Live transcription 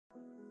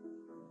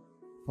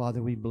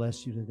Father, we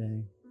bless you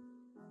today.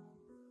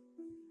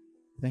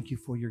 Thank you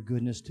for your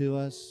goodness to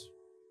us,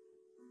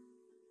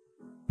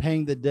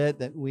 paying the debt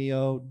that we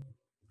owed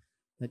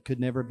that could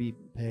never be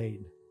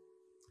paid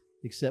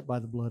except by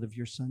the blood of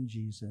your Son,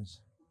 Jesus.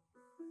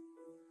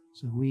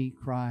 So we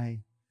cry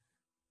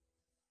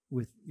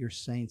with your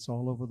saints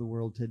all over the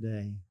world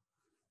today,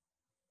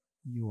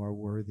 you are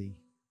worthy.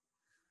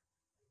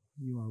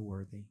 You are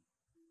worthy.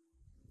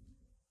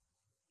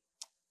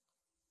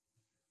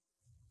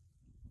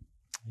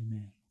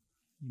 Amen.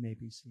 You may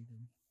be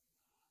seated.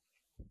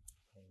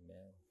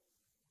 Amen.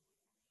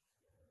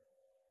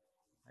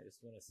 I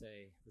just want to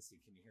say, let's see,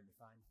 can you hear me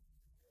fine?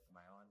 Am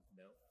I on?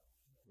 No?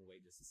 We'll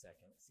wait just a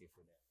second. Let's see if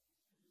we're there.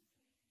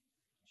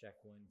 Check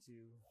 1, 2.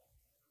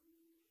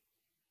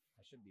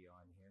 I should be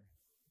on here.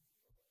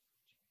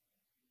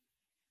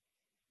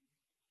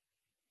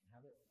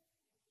 Have it?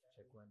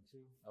 Check 1, 2.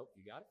 Oh,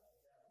 you got it?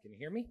 Can you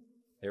hear me?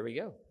 There we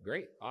go.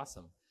 Great.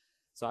 Awesome.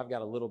 So I've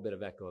got a little bit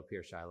of echo up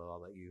here, Shiloh.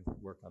 I'll let you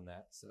work on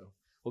that.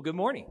 Well, good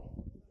morning.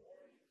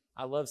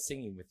 I love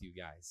singing with you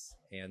guys.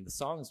 And the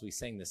songs we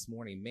sang this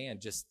morning, man,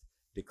 just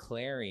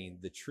declaring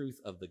the truth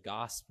of the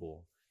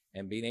gospel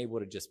and being able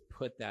to just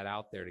put that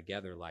out there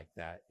together like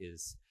that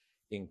is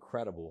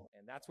incredible.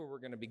 And that's where we're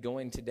going to be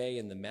going today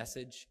in the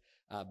message.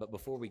 But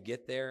before we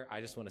get there, I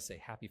just want to say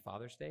Happy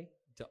Father's Day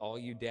to all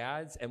you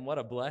dads. And what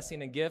a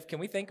blessing and gift. Can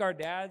we thank our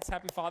dads?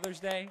 Happy Father's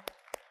Day.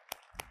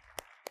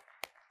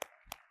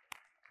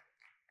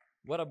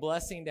 What a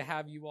blessing to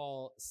have you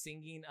all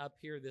singing up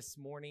here this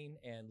morning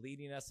and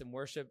leading us in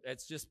worship.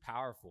 It's just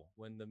powerful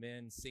when the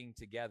men sing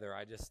together.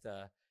 I just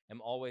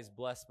am always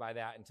blessed by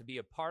that. And to be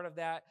a part of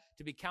that,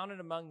 to be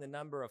counted among the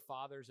number of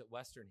fathers at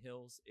Western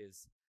Hills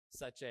is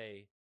such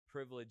a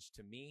privilege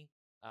to me.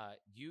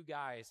 You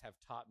guys have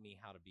taught me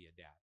how to be a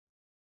dad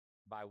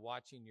by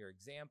watching your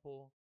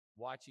example,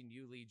 watching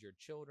you lead your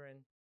children,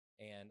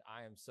 and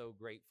I am so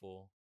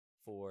grateful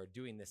for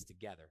doing this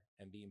together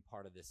and being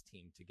part of this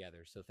team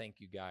together. So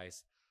thank you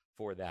guys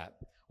for that.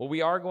 Well,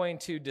 we are going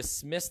to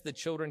dismiss the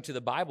children to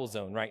the Bible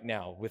zone right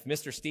now with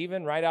Mr.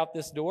 Stephen right out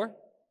this door.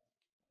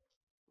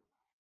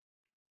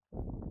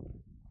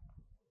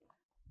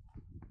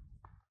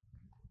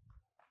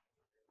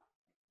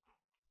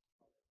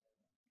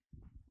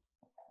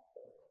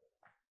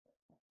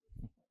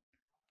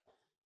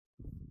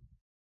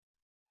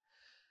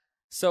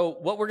 So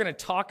what we're going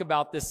to talk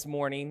about this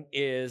morning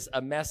is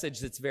a message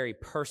that's very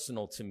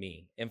personal to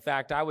me. In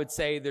fact, I would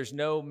say there's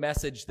no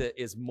message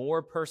that is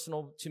more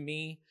personal to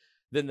me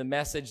than the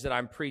message that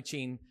I'm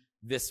preaching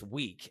this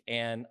week.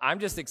 And I'm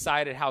just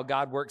excited how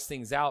God works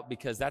things out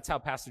because that's how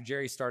Pastor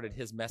Jerry started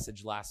his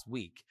message last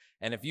week.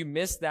 And if you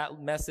missed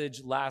that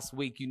message last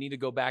week, you need to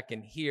go back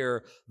and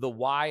hear the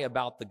why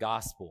about the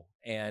gospel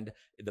and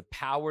the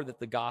power that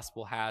the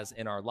gospel has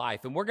in our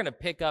life. And we're going to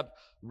pick up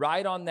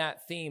right on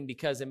that theme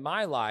because in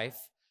my life,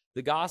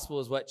 the gospel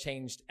is what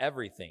changed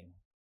everything.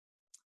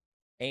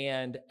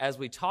 And as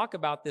we talk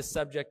about this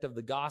subject of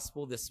the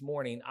gospel this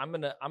morning, I'm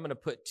going to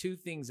put two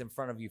things in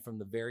front of you from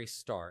the very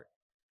start.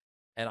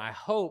 And I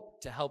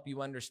hope to help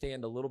you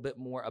understand a little bit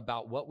more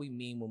about what we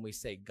mean when we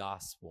say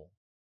gospel.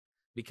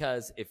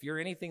 Because if you're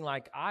anything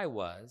like I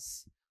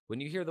was,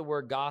 when you hear the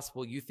word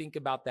gospel, you think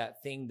about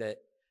that thing that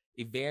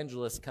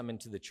evangelists come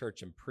into the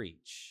church and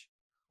preach.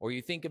 Or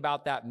you think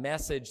about that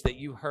message that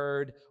you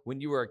heard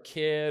when you were a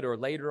kid or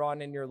later on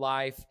in your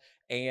life,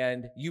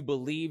 and you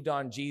believed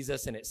on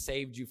Jesus and it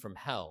saved you from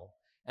hell.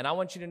 And I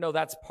want you to know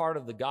that's part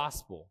of the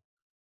gospel.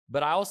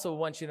 But I also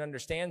want you to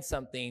understand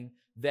something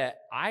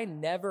that I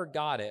never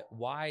got it,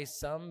 why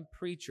some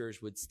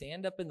preachers would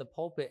stand up in the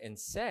pulpit and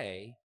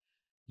say,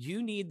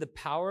 you need the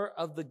power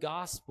of the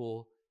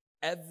gospel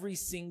every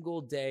single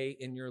day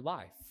in your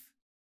life.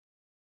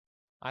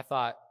 I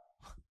thought,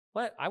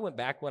 what? I went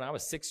back when I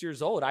was 6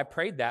 years old. I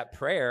prayed that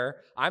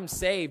prayer. I'm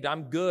saved.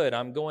 I'm good.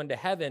 I'm going to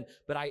heaven.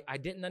 But I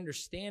didn't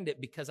understand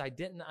it because I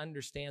didn't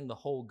understand the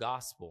whole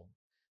gospel.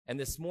 And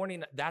this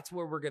morning, that's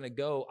where we're going to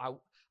go.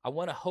 I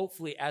want to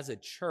hopefully, as a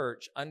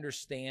church,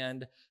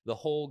 understand the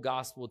whole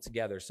gospel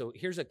together. So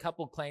here's a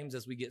couple claims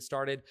as we get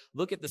started.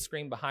 Look at the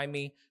screen behind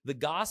me. The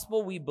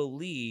gospel we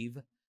believe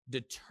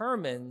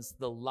determines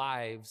the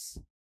lives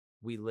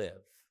we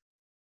live.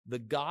 The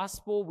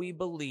gospel we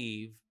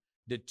believe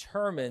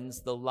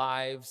determines the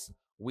lives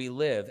we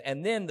live.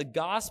 And then the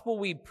gospel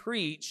we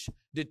preach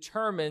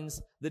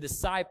determines the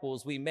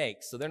disciples we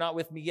make. So they're not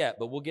with me yet,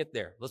 but we'll get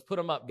there. Let's put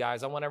them up,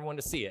 guys. I want everyone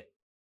to see it.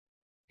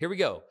 Here we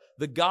go.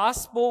 The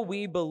gospel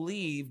we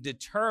believe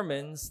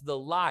determines the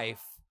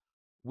life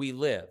we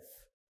live.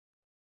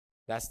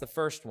 That's the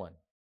first one.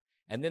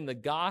 And then the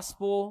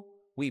gospel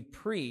we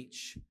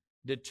preach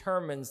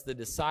determines the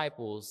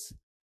disciples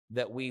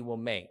that we will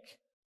make.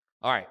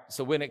 All right,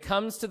 so when it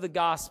comes to the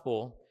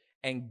gospel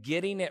and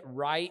getting it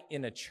right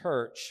in a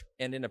church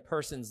and in a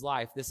person's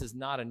life, this is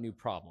not a new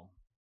problem.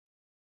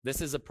 This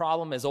is a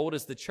problem as old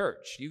as the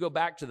church. You go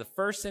back to the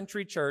first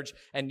century church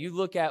and you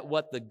look at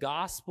what the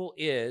gospel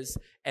is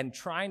and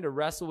trying to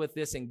wrestle with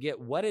this and get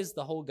what is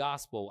the whole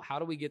gospel? How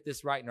do we get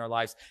this right in our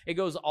lives? It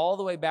goes all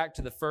the way back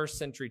to the first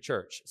century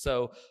church.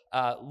 So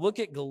look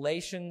at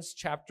Galatians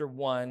chapter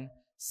 1,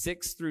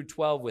 6 through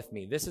 12 with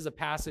me. This is a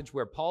passage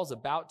where Paul's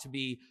about to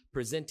be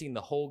presenting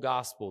the whole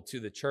gospel to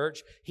the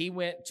church. He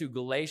went to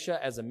Galatia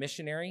as a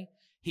missionary.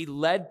 He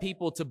led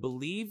people to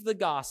believe the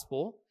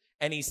gospel.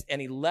 And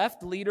he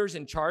left leaders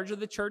in charge of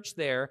the church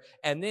there,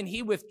 and then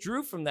he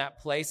withdrew from that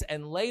place,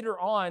 and later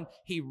on,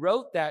 he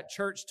wrote that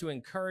church to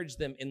encourage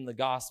them in the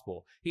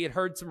gospel. He had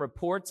heard some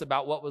reports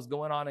about what was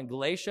going on in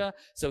Galatia,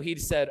 so he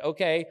said,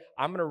 okay,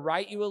 I'm going to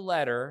write you a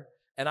letter,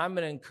 and I'm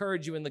going to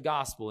encourage you in the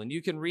gospel. And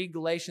you can read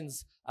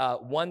Galatians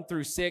 1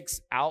 through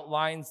 6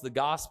 outlines the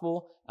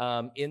gospel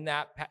in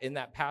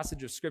that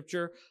passage of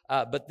Scripture.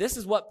 But this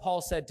is what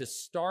Paul said to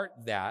start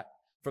that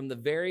from the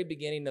very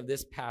beginning of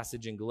this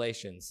passage in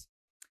Galatians.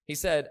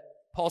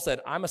 Paul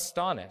said, I'm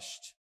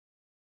astonished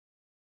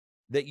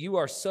that you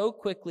are so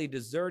quickly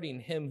deserting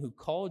him who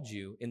called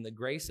you in the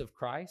grace of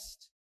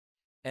Christ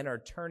and are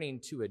turning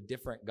to a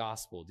different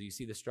gospel. Do you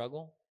see the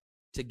struggle?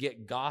 To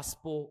get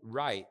gospel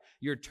right.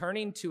 You're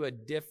turning to a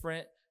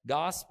different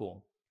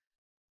gospel.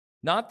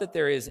 Not that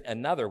there is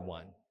another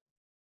one,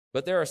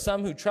 but there are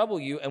some who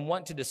trouble you and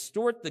want to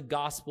distort the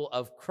gospel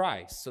of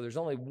Christ. So there's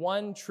only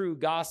one true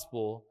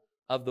gospel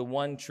of the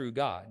one true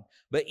God.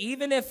 But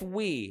even if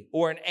we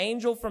or an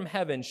angel from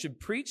heaven should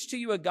preach to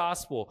you a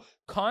gospel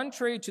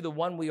contrary to the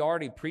one we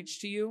already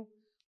preached to you,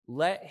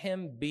 let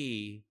him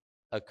be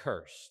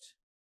accursed.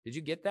 Did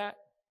you get that?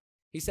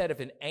 He said, if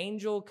an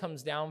angel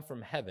comes down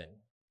from heaven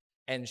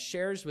and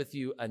shares with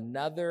you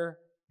another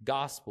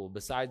gospel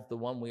besides the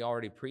one we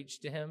already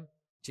preached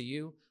to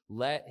you,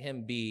 let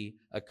him be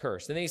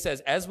accursed. And then he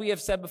says, as we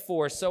have said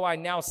before, so I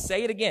now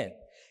say it again.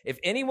 If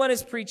anyone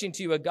is preaching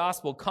to you a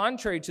gospel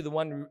contrary to the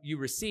one you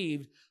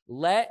received,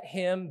 let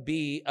him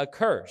be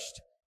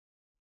accursed.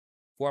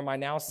 For am I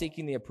now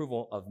seeking the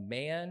approval of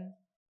man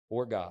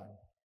or God?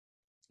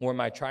 Or am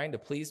I trying to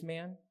please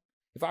man?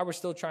 If I were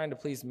still trying to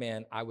please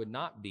man, I would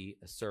not be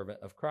a servant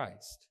of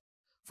Christ.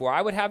 For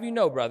I would have you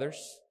know,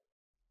 brothers,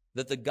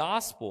 that the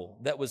gospel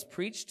that was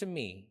preached to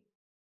me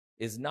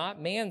is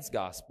not man's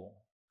gospel,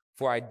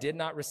 for I did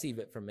not receive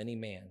it from any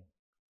man,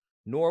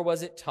 nor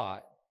was it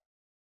taught,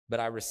 but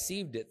I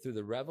received it through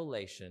the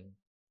revelation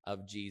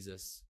of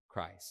Jesus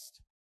Christ.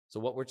 So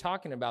what we're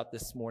talking about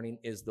this morning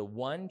is the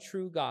one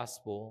true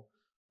gospel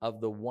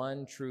of the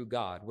one true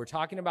God. We're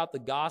talking about the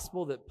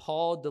gospel that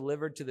Paul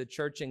delivered to the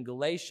church in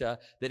Galatia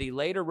that he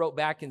later wrote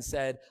back and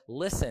said,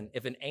 listen,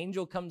 if an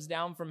angel comes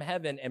down from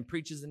heaven and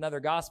preaches another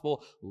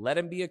gospel, let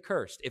him be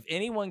accursed. If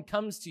anyone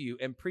comes to you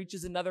and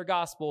preaches another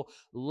gospel,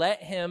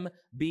 let him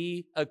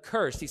be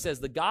accursed. He says,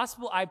 the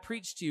gospel I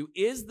preach to you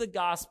is the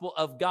gospel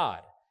of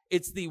God.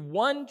 It's the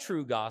one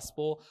true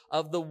gospel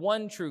of the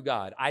one true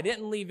God. I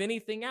didn't leave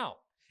anything out.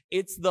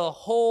 It's the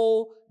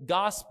whole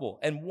gospel.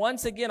 And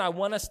once again, I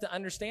want us to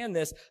understand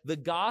this. The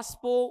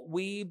gospel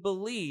we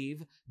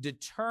believe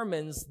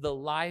determines the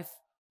life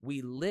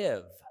we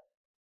live.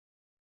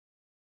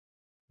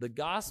 The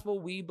gospel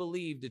we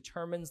believe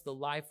determines the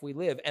life we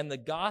live. And the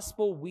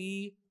gospel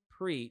we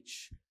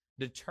preach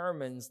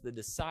determines the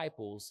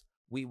disciples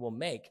we will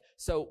make.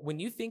 So when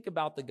you think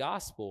about the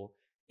gospel,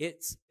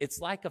 it's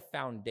like a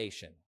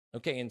foundation.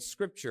 Okay, in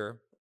Scripture,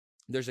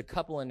 there's a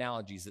couple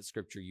analogies that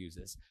Scripture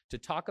uses. To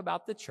talk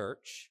about the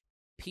church,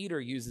 Peter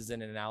uses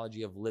an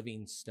analogy of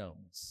living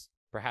stones.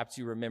 Perhaps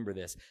you remember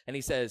this. And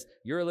he says,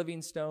 you're a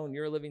living stone,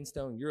 you're a living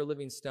stone, you're a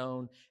living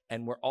stone,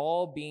 and we're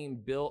all being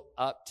built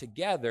up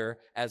together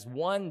as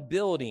one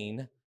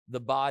building the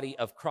body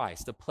of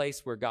Christ, a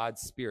place where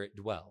God's Spirit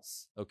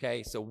dwells.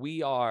 Okay, so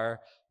we are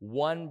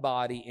one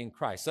body in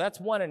Christ. So that's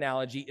one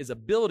analogy, is a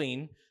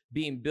building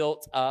being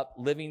built up,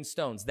 living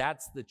stones.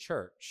 That's the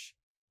church.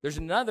 There's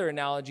another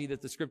analogy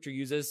that the Scripture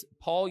uses.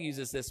 Paul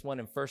uses this one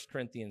in 1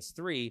 Corinthians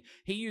 3.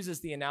 He uses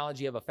the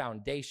analogy of a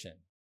foundation.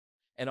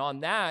 And on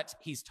that,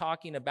 he's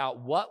talking about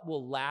what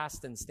will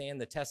last and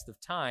stand the test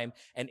of time.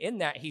 And in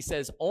that, he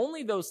says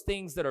only those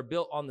things that are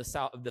built on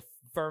the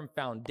firm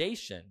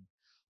foundation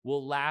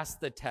will last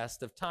the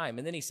test of time.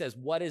 And then he says,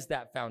 what is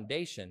that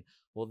foundation?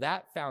 Well,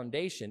 that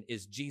foundation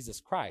is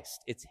Jesus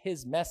Christ. It's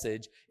his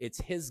message.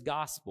 It's his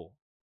gospel.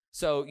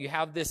 So you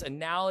have this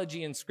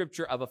analogy in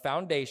Scripture of a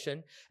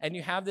foundation, and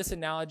you have this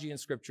analogy in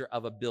Scripture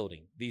of a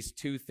building. These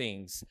two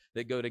things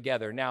that go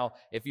together. Now,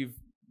 if you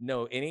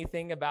know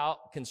anything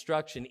about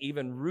construction,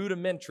 even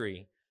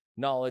rudimentary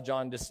knowledge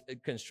on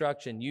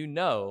construction, you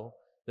know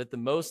that the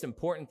most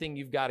important thing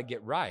you've got to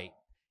get right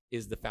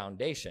is the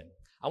foundation.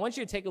 I want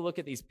you to take a look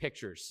at these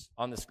pictures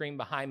on the screen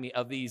behind me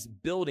of these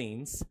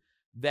buildings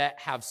that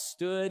have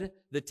stood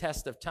the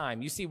test of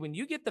time. You see, when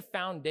you get the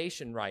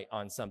foundation right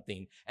on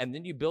something and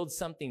then you build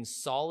something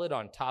solid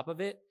on top of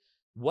it,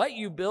 what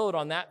you build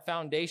on that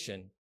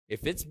foundation,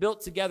 if it's built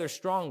together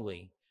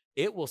strongly,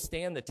 it will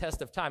stand the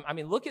test of time. I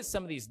mean, look at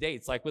some of these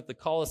dates, like with the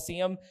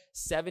Colosseum,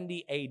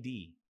 70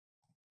 AD.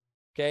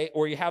 Okay,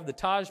 or you have the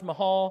Taj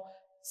Mahal,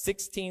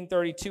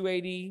 1632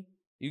 AD.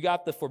 You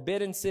got the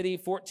Forbidden City,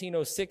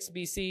 1406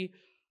 BC.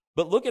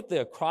 But look at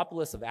the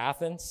Acropolis of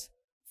Athens,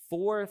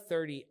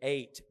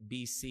 438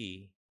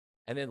 BC.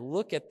 And then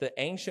look at the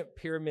ancient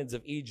pyramids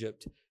of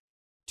Egypt,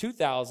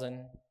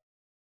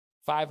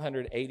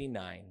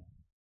 2589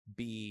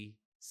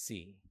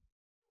 BC.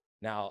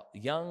 Now,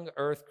 young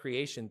earth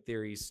creation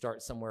theories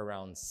start somewhere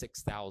around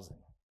 6,000.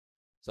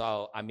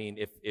 So, I mean,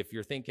 if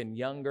you're thinking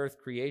young earth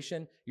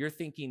creation, you're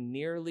thinking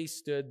nearly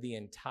stood the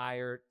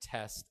entire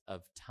test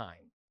of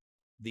time,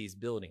 these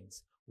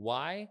buildings.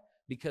 Why?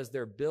 Because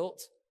they're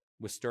built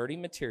with sturdy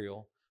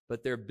material,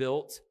 but they're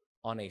built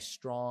on a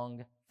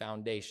strong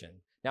foundation.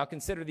 Now,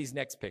 consider these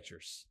next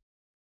pictures.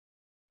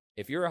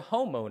 If you're a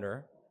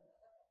homeowner,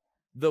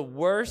 the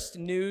worst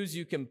news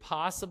you can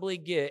possibly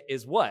get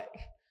is what?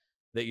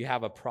 That you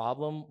have a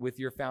problem with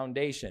your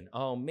foundation.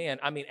 Oh, man.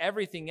 I mean,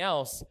 everything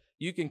else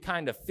you can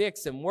kind of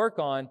fix and work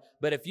on,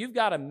 but if you've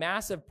got a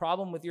massive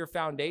problem with your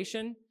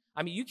foundation,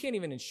 I mean, you can't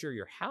even insure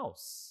your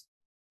house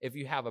if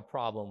you have a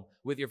problem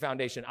with your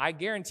foundation. I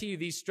guarantee you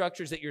these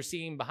structures that you're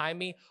seeing behind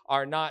me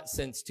are not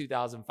since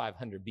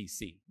 2500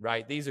 BC,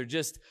 right? These are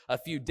just a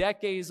few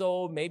decades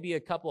old, maybe a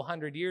couple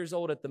hundred years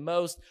old at the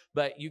most,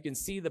 but you can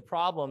see the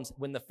problems.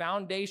 When the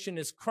foundation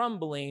is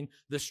crumbling,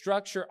 the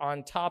structure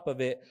on top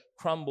of it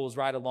crumbles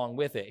right along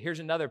with it. Here's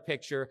another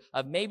picture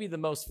of maybe the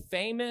most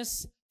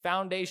famous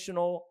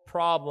foundational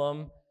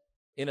problem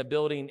in a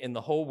building in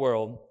the whole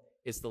world.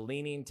 It's the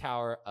Leaning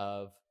Tower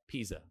of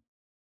Pisa.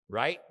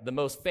 Right? The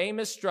most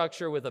famous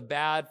structure with a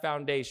bad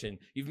foundation.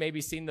 You've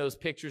maybe seen those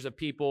pictures of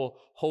people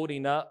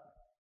holding up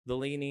the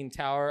Leaning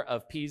Tower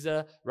of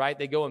Pisa, right?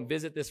 They go and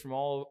visit this from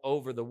all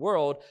over the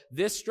world.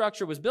 This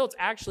structure was built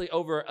actually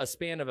over a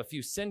span of a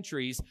few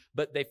centuries,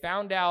 but they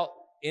found out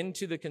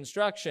into the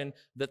construction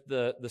that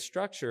the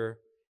structure,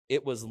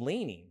 it was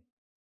leaning.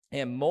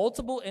 And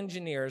multiple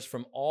engineers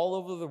from all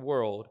over the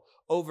world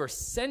over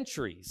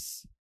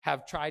centuries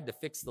have tried to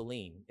fix the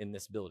lean in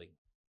this building.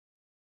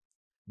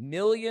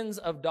 Millions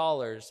of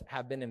dollars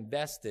have been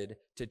invested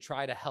to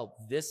try to help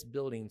this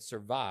building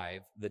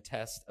survive the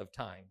test of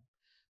time.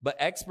 But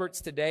experts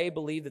today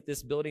believe that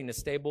this building is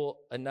stable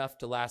enough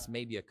to last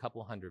maybe a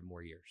couple hundred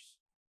more years.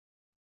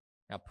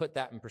 Now put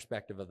that in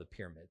perspective of the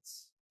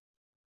pyramids.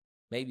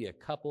 Maybe a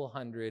couple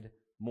hundred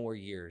more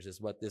years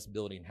is what this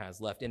building has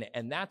left in it.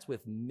 And that's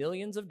with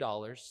millions of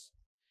dollars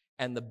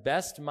and the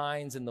best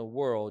minds in the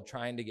world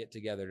trying to get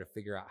together to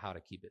figure out how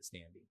to keep it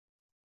standing.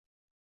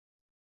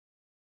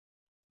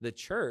 The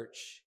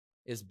church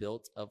is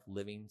built of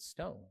living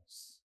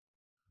stones,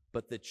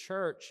 but the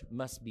church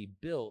must be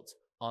built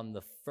on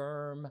the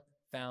firm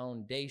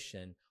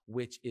foundation,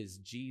 which is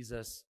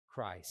Jesus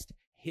Christ.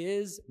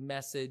 His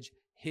message,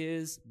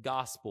 his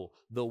gospel,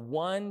 the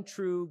one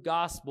true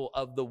gospel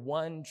of the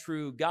one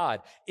true God.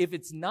 If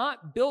it's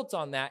not built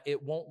on that,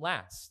 it won't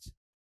last.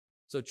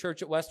 So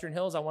church at Western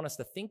Hills, I want us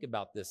to think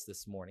about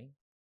this morning.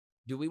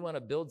 Do we want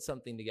to build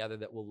something together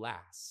that will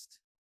last,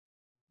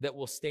 that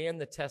will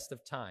stand the test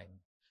of time,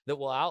 that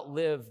will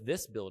outlive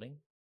this building,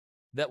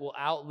 that will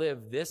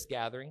outlive this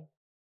gathering,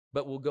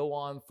 but will go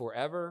on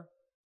forever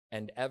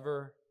and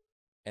ever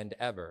and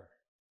ever?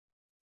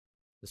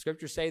 The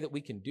scriptures say that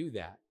we can do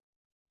that,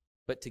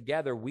 but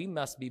together we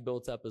must be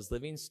built up as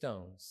living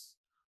stones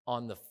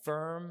on the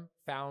firm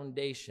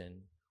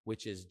foundation,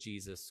 which is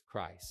Jesus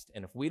Christ.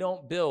 And if we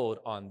don't build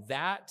on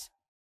that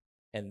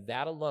and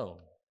that alone,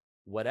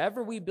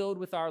 whatever we build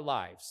with our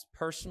lives,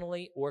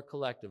 personally or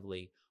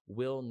collectively,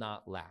 will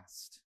not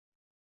last.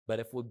 But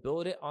if we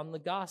build it on the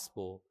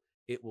gospel,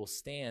 it will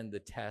stand the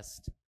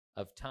test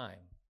of time.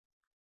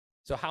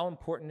 So how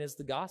important is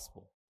the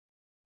gospel?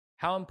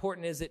 How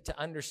important is it to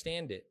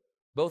understand it,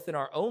 both in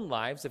our own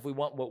lives, if we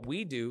want what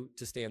we do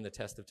to stand the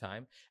test of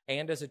time,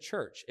 and as a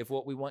church, if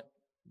what we want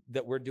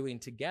that we're doing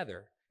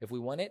together, if we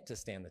want it to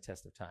stand the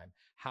test of time?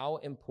 How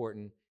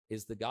important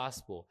is the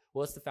gospel?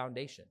 Well, it's the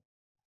foundation.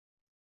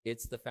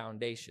 It's the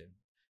foundation.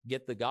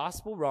 Get the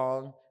gospel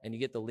wrong, and you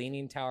get the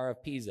Leaning Tower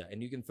of Pisa.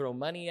 And you can throw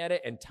money at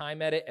it and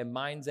time at it and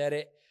minds at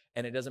it,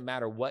 and it doesn't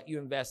matter what you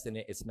invest in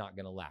it, it's not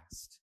going to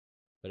last.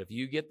 But if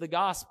you get the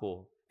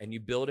gospel and you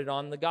build it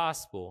on the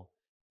gospel,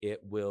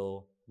 it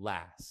will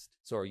last.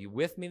 So are you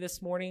with me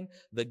this morning?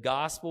 The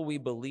gospel we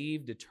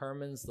believe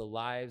determines the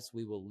lives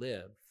we will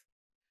live.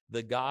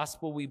 The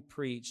gospel we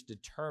preach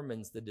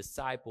determines the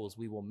disciples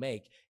we will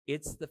make.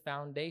 It's the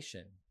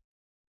foundation,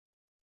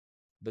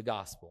 the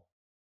gospel.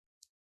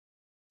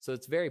 So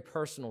it's very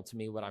personal to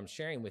me what I'm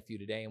sharing with you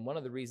today. And one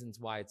of the reasons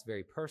why it's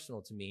very personal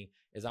to me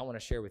is I want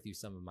to share with you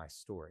some of my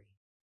story.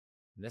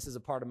 And this is a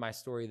part of my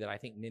story that I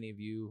think many of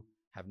you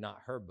have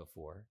not heard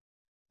before.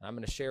 And I'm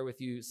going to share with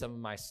you some of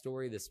my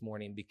story this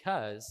morning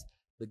because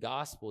the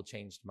gospel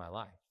changed my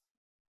life.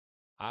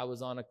 I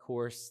was on a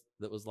course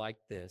that was like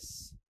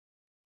this.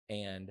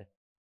 And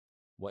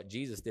what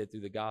Jesus did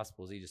through the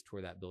gospel is he just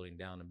tore that building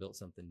down and built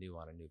something new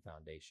on a new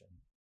foundation.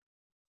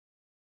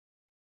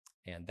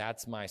 And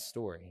that's my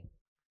story.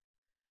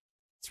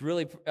 It's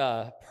really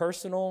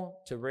personal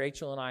to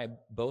Rachel and I,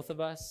 both of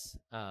us,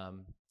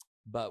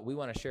 but we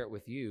want to share it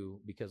with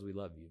you because we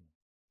love you.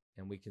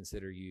 and we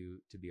consider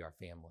you to be our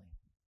family.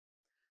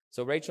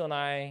 So Rachel and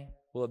I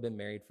will have been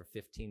married for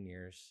 15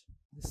 years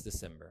this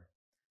December.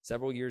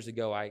 Several years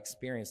ago, I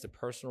experienced a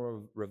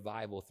personal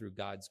revival through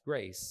God's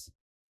grace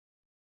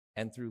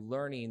and through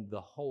learning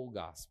the whole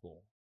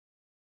gospel.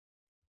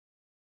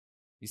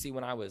 You see,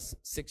 when I was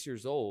 6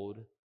 years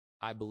old,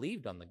 I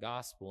believed on the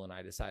gospel and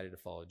I decided to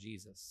follow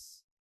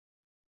Jesus.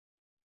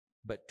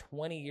 But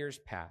 20 years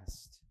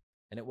passed,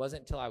 and it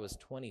wasn't until I was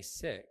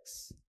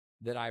 26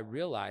 that I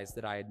realized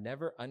that I had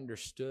never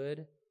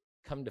understood,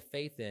 come to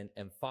faith in,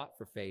 and fought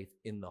for faith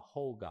in the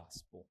whole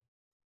gospel,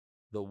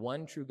 the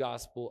one true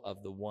gospel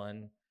of the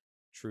one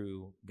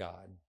true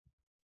God.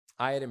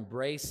 I had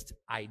embraced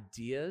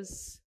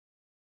ideas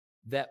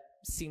that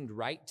seemed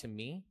right to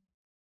me,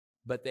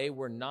 but they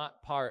were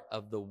not part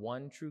of the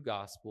one true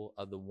gospel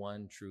of the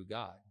one true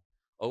God.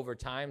 Over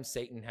time,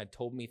 Satan had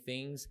told me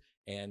things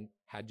and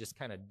had just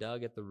kind of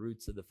dug at the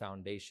roots of the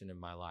foundation in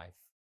my life,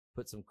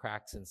 put some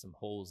cracks and some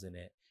holes in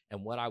it.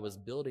 And what I was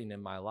building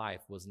in my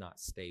life was not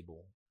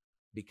stable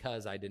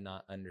because I did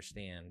not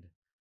understand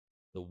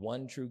the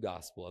one true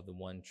gospel of the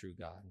one true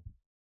God.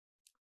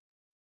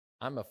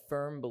 I'm a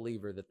firm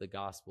believer that the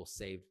gospel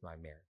saved my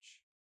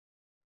marriage.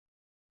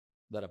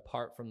 That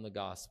apart from the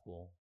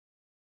gospel,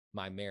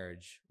 my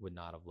marriage would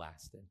not have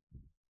lasted.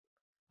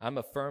 I'm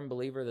a firm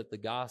believer that the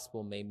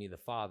gospel made me the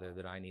father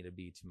that I need to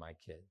be to my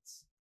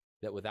kids.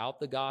 That without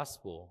the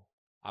gospel,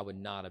 I would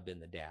not have been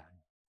the dad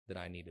that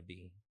I need to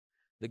be.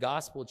 The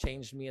gospel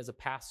changed me as a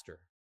pastor.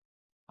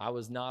 I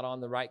was not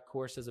on the right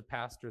course as a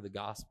pastor. The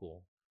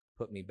gospel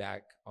put me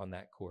back on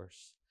that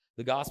course.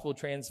 The gospel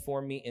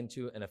transformed me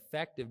into an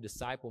effective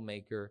disciple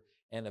maker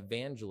and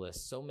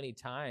evangelist. So many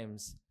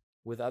times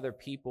with other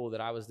people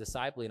that I was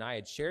discipling, I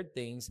had shared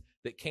things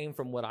that came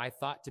from what I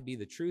thought to be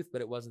the truth,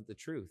 but it wasn't the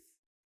truth.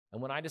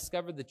 And when I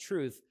discovered the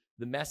truth,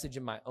 the message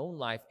in my own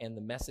life and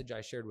the message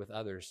I shared with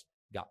others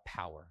got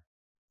power,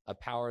 a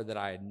power that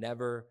I had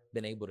never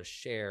been able to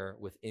share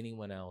with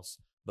anyone else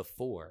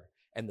before.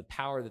 And the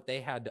power that they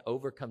had to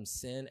overcome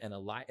sin and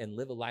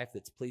live a life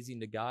that's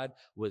pleasing to God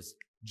was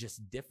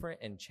just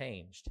different and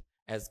changed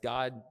as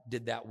God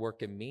did that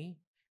work in me,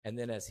 and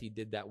then as he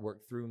did that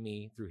work through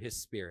me, through his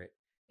spirit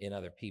in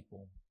other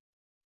people.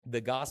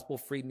 The gospel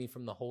freed me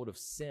from the hold of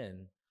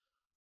sin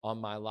on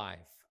my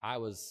life. I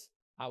was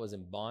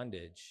in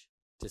bondage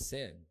to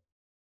sin,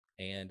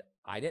 and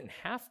I didn't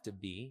have to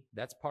be.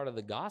 That's part of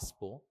the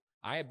gospel.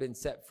 I had been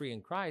set free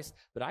in Christ,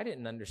 but I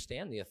didn't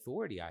understand the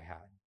authority I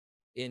had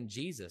in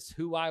Jesus,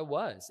 who I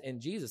was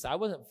in Jesus. I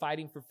wasn't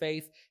fighting for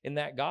faith in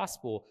that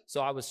gospel, so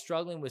I was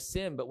struggling with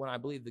sin, but when I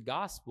believed the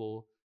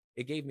gospel,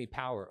 it gave me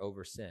power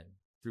over sin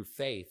through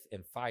faith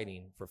and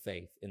fighting for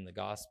faith in the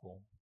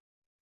gospel.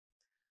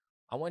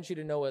 I want you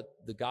to know what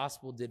the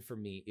gospel did for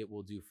me, it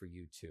will do for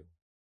you too.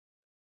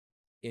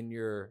 In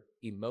your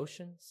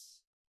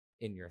emotions,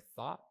 in your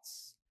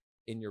thoughts,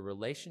 in your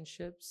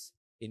relationships,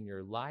 in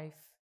your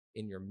life,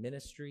 in your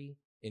ministry,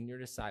 in your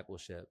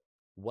discipleship,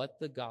 what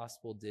the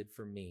gospel did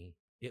for me,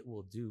 it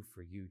will do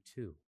for you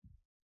too.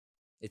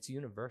 It's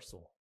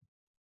universal.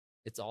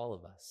 It's all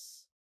of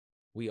us.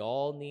 We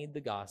all need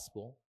the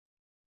gospel,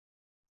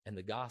 and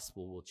the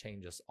gospel will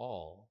change us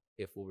all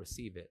if we'll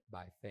receive it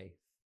by faith.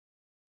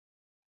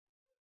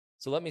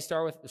 So let me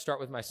start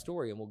with my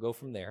story, and we'll go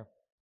from there.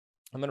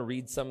 I'm going to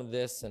read some of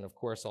this, and of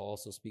course, I'll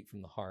also speak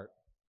from the heart.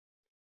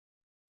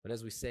 But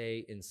as we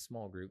say in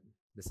small group,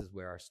 this is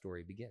where our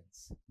story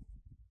begins.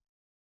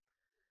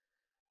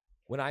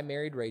 When I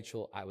married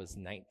Rachel, I was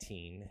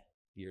 19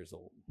 years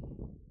old.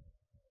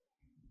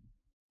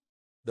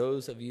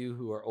 Those of you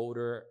who are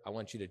older, I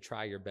want you to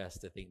try your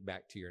best to think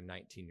back to your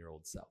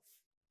 19-year-old self.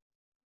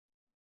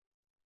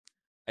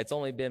 It's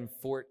only been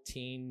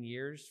 14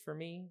 years for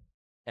me,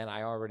 and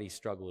I already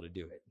struggle to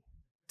do it,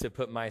 to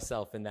put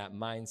myself in that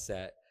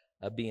mindset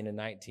of being a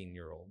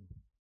 19-year-old.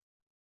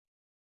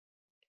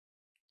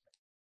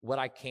 What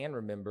I can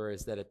remember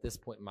is that at this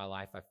point in my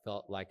life, I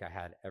felt like I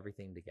had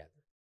everything together,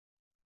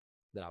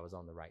 that I was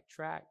on the right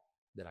track,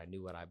 that I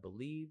knew what I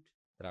believed,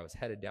 that I was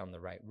headed down the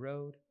right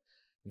road.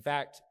 In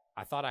fact,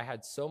 I thought I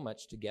had so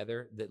much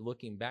together that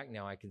looking back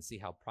now, I can see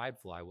how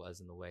prideful I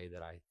was in the way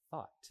that I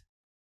thought.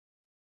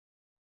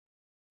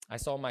 I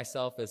saw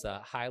myself as a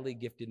highly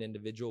gifted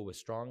individual with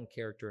strong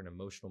character and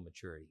emotional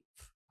maturity.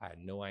 I had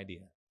no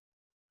idea.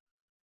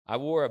 I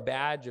wore a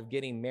badge of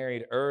getting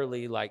married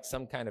early like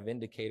some kind of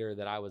indicator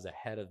that I was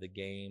ahead of the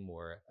game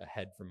or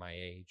ahead for my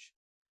age.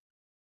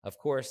 Of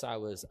course, I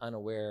was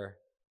unaware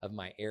of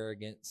my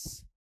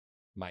arrogance,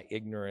 my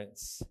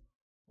ignorance,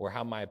 or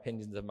how my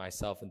opinions of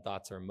myself and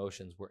thoughts or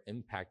emotions were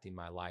impacting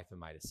my life and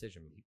my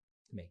decision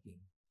making.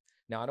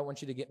 Now, I don't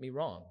want you to get me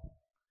wrong.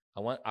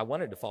 I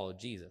wanted to follow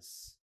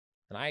Jesus,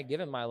 and I had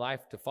given my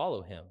life to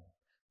follow him,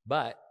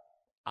 but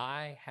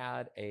I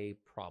had a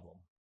problem.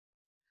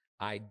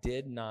 I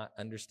did not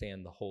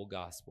understand the whole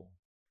gospel,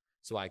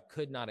 so I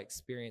could not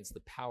experience the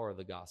power of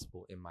the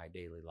gospel in my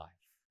daily life.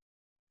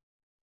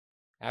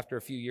 After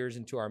a few years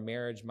into our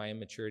marriage, my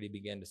immaturity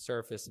began to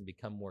surface and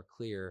become more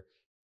clear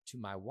to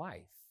my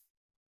wife.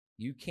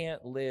 You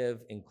can't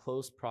live in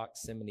close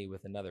proximity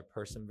with another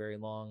person very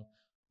long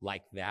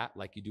like that,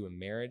 like you do in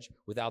marriage,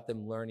 without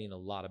them learning a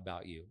lot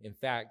about you. In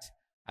fact,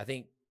 I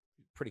think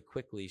pretty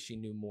quickly she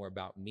knew more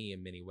about me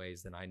in many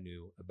ways than I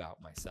knew about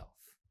myself.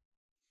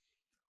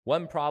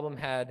 One problem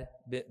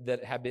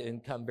that had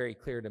become very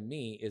clear to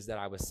me is that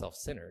I was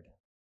self-centered.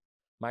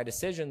 My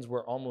decisions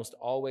were almost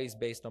always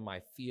based on my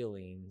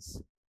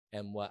feelings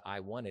and what I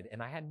wanted,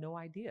 and I had no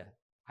idea.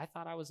 I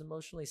thought I was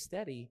emotionally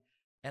steady,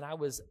 and I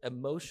was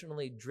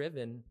emotionally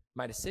driven.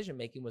 My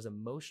decision-making was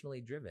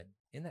emotionally driven.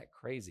 Isn't that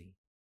crazy?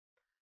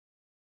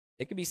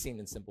 It can be seen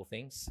in simple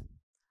things.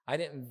 I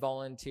didn't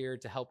volunteer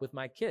to help with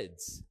my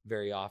kids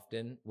very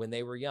often when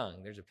they were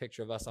young. There's a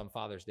picture of us on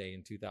Father's Day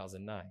in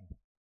 2009.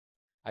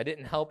 I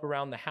didn't help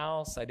around the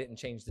house. I didn't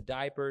change the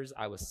diapers.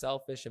 I was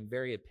selfish and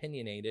very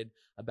opinionated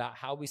about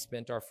how we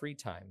spent our free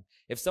time.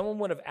 If someone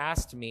would have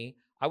asked me,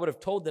 I would have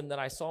told them that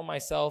I saw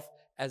myself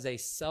as a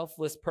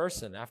selfless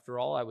person. After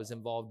all, I was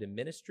involved in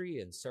ministry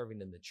and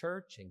serving in the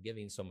church and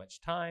giving so much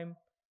time.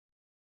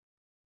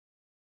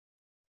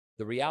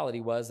 The reality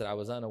was that I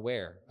was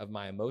unaware of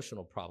my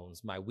emotional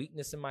problems, my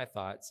weakness in my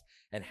thoughts,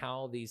 and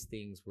how these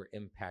things were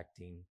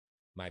impacting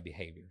my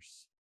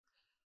behaviors.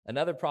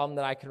 Another problem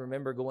that I can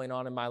remember going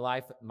on in my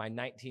life, my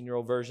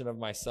 19-year-old version of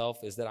myself,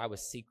 is that I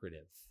was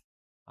secretive.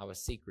 I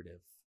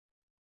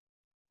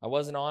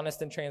wasn't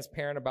honest and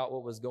transparent about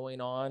what was going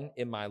on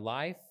in my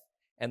life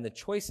and the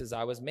choices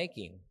I was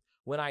making.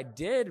 When I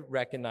did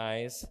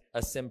recognize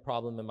a sin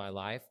problem in my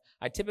life,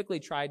 I typically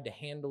tried to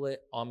handle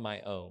it on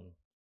my own.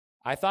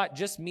 I thought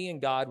just me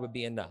and God would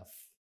be enough.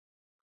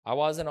 I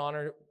wasn't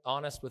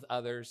honest with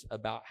others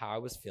about how I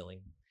was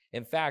feeling.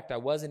 In fact, I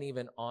wasn't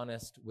even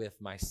honest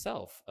with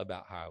myself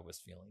about how I was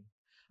feeling.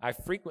 I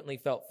frequently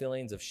felt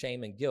feelings of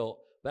shame and guilt,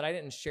 but I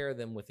didn't share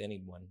them with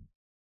anyone.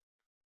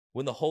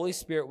 When the Holy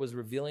Spirit was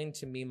revealing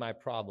to me my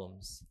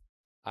problems,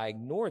 I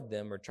ignored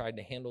them or tried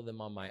to handle them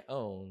on my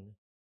own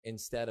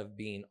instead of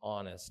being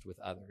honest with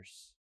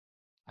others.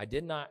 I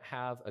did not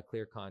have a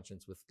clear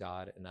conscience with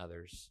God and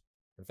others.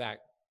 In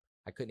fact,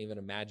 I couldn't even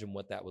imagine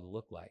what that would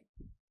look like.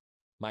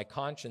 My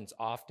conscience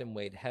often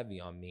weighed heavy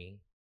on me,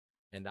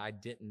 and I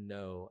didn't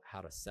know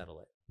how to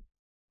settle it.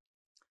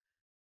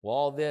 Well,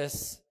 all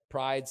this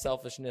pride,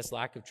 selfishness,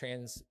 lack of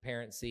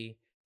transparency,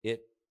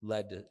 it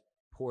led to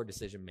poor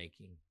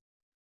decision-making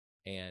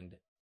and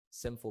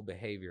sinful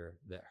behavior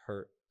that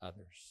hurt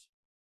others.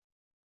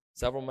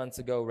 Several months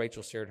ago,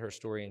 Rachel shared her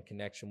story in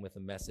connection with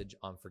a message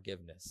on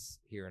forgiveness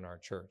here in our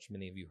church.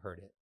 Many of you heard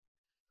it.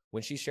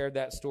 When she shared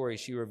that story,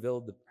 she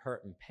revealed the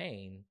hurt and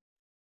pain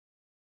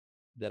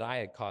that I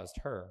had caused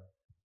her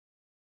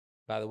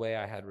by the way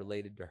I had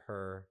related to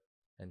her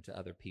and to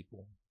other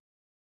people.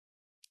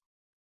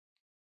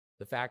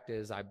 The fact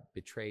is, I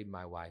betrayed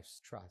my wife's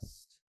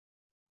trust,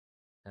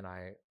 and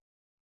I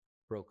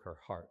broke her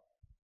heart.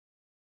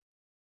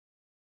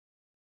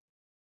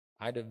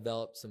 I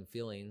developed some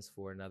feelings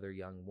for another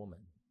young woman.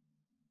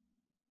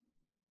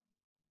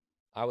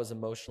 I was an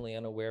emotionally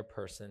unaware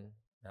person,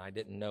 and I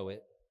didn't know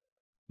it.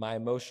 My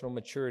emotional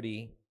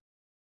maturity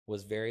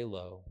was very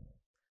low.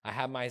 I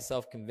had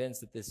myself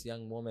convinced that this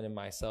young woman and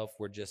myself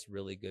were just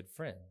really good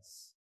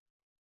friends,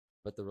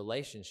 but the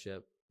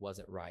relationship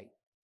wasn't right.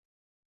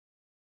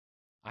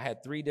 I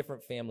had 3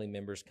 different family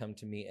members come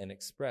to me and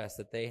express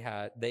that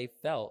they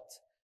felt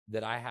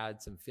that I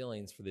had some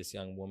feelings for this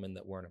young woman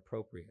that weren't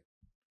appropriate,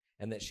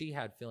 and that she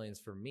had feelings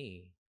for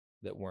me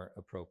that weren't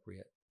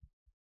appropriate.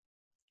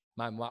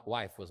 My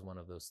wife was one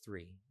of those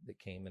 3 that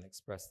came and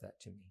expressed that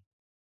to me.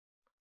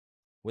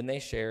 When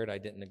they shared, I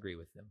didn't agree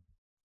with them.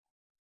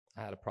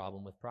 I had a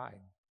problem with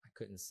pride. I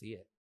couldn't see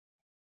it.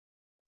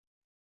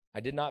 I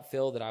did not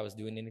feel that I was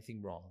doing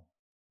anything wrong.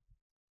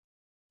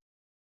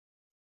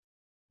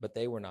 But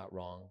they were not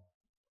wrong.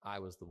 I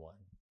was the one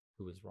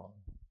who was wrong.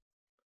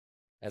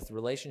 As the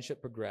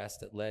relationship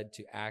progressed, it led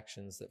to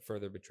actions that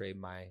further betrayed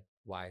my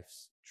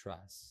wife's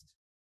trust.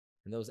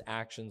 And those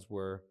actions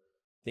were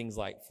things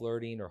like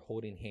flirting or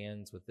holding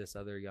hands with this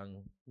other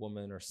young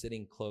woman, or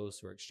sitting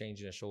close, or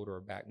exchanging a shoulder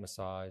or back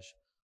massage,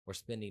 or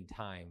spending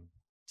time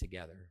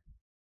together.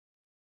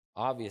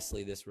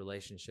 Obviously, this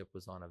relationship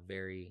was on a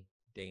very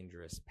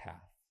dangerous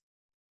path.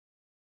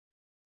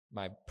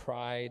 My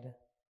pride,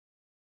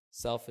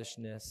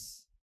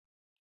 selfishness,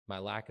 my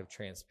lack of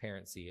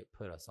transparency, it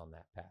put us on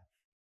that path.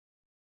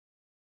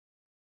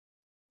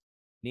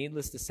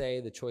 Needless to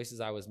say, the choices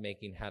I was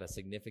making had a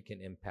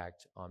significant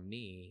impact on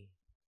me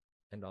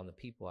and on the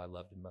people I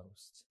loved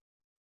most.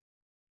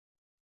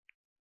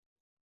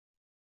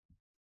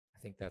 I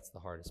think that's the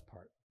hardest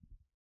part,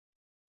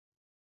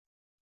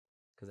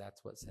 because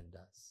that's what sin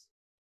does.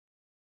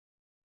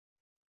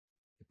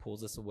 It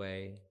pulls us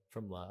away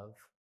from love,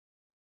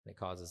 and it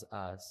causes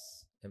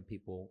us and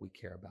people we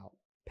care about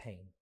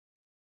pain.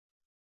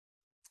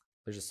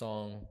 There's a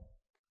song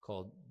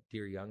called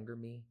Dear Younger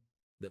Me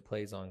that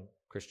plays on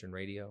Christian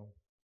radio.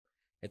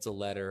 It's a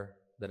letter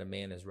that a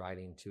man is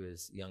writing to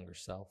his younger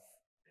self.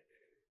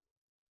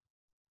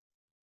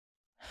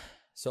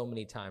 So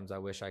many times I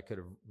wish I could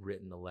have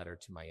written a letter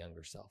to my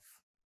younger self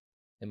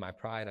In my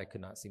pride, I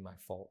could not see my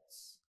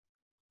faults.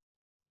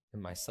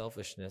 In my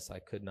selfishness, I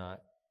could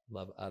not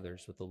love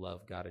others with the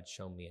love God had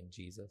shown me in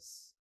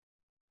Jesus.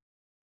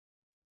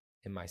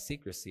 In my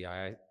secrecy,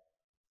 I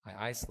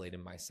isolated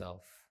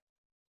myself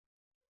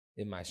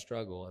in my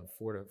struggle and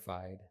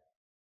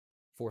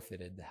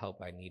forfeited the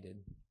help I needed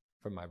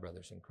from my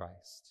brothers in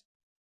Christ.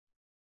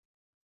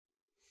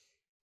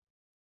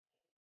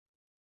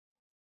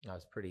 I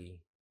was pretty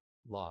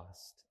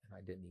lost, and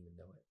I didn't even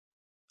know it.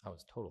 I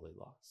was totally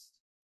lost,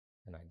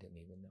 and I didn't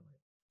even know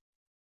it.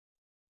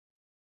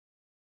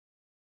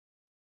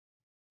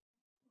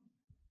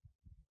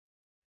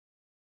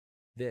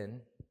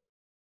 Then,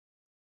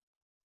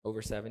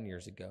 over 7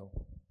 years ago,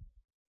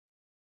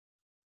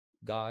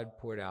 God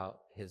poured out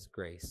his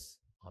grace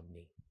on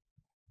me.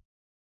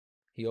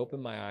 He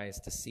opened my eyes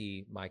to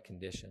see my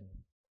condition.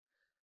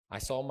 I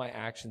saw my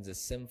actions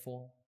as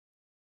sinful.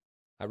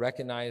 I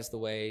recognized the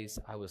ways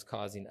I was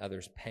causing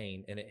others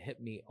pain, and it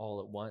hit me all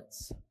at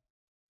once.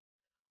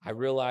 I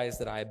realized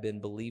that I had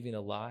been believing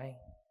a lie.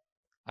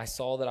 I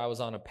saw that I was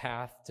on a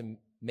path to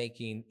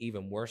making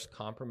even worse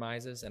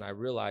compromises, and I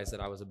realized that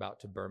I was about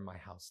to burn my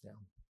house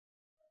down.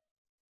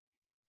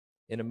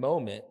 In a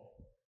moment,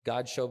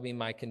 God showed me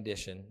my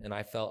condition, and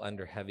I felt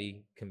under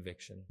heavy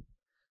conviction.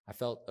 I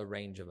felt a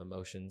range of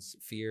emotions: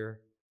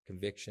 fear,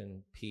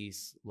 conviction,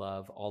 peace,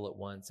 love, all at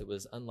once. It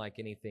was unlike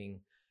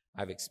anything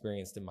I've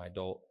experienced in my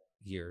adult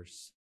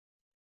years.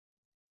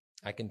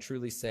 I can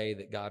truly say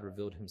that God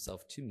revealed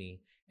himself to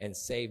me and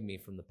saved me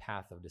from the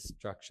path of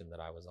destruction that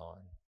I was on.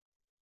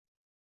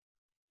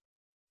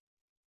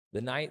 The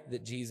night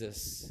that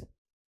Jesus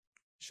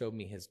showed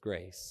me his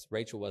grace,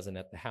 Rachel wasn't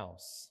at the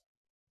house.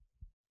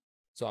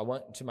 So I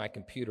went to my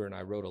computer and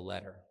I wrote a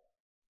letter.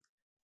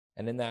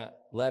 And in that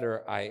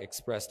letter, I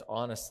expressed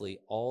honestly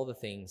all the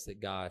things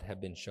that God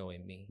had been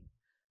showing me.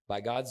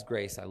 By God's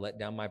grace, I let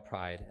down my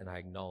pride and I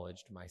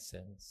acknowledged my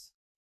sins.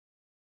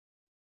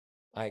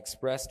 I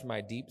expressed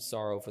my deep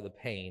sorrow for the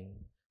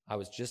pain I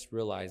was just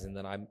realizing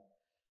that I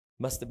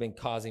must have been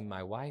causing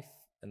my wife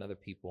and other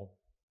people.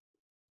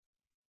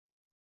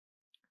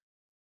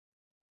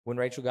 When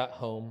Rachel got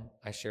home,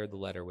 I shared the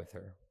letter with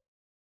her.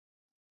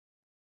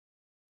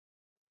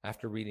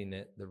 After reading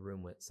it, the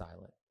room went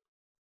silent.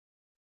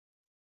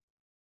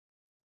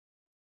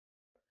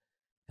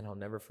 And I'll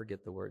never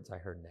forget the words I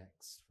heard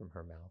next from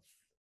her mouth.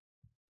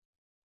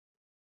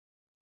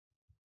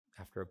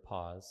 After a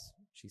pause,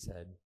 she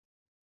said,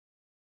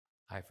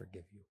 "I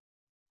forgive you."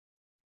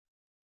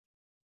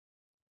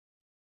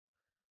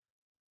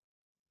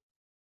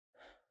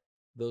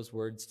 Those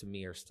words to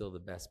me are still the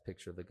best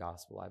picture of the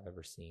gospel I've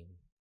ever seen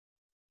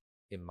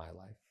in my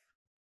life.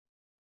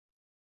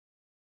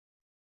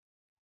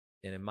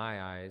 And in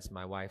my eyes,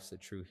 my wife's a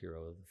true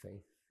hero of the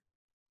faith.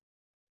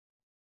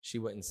 She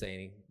wouldn't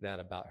say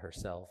that about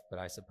herself, but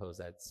I suppose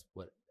that's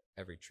what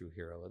every true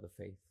hero of the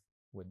faith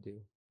would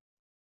do.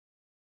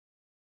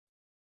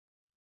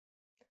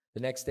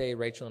 The next day,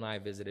 Rachel and I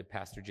visited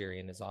Pastor Jerry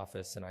in his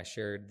office, and I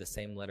shared the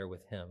same letter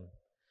with him.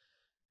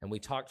 And we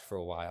talked for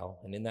a while,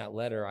 and in that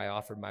letter, I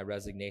offered my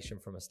resignation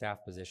from a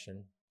staff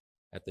position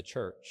at the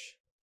church.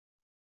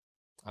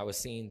 I was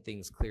seeing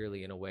things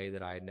clearly in a way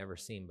that I had never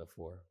seen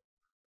before.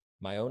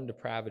 My own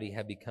depravity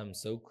had become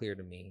so clear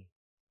to me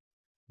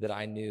that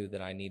I knew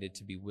that I needed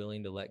to be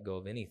willing to let go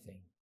of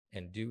anything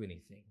and do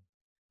anything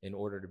in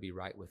order to be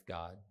right with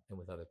God and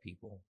with other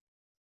people.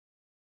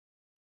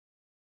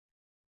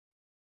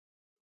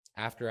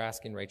 After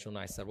asking Rachel and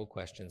I several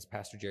questions,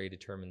 Pastor Jerry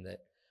determined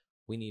that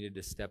we needed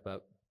to step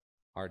up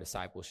our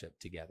discipleship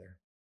together.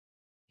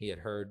 He had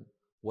heard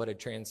what had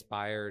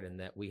transpired and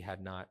that we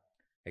had not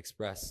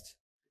expressed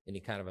any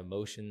kind of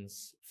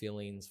emotions,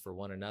 feelings for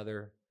one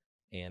another.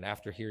 And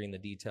after hearing the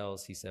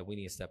details, he said, we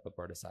need to step up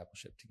our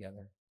discipleship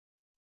together.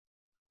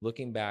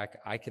 Looking back,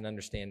 I can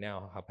understand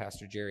now how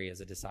Pastor Jerry, as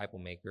a disciple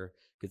maker,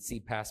 could see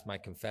past my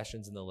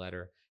confessions in the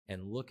letter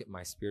and look at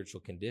my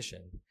spiritual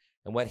condition.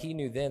 And what he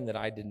knew then that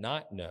I did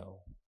not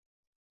know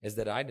is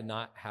that I did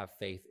not have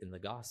faith in the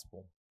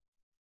gospel,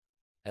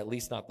 at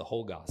least not the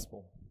whole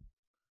gospel.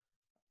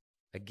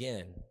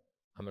 Again,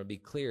 I'm going to be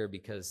clear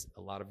because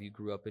a lot of you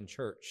grew up in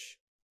church.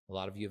 A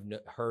lot of you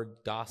have heard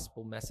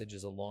gospel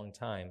messages a long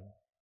time.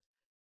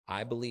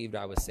 I believed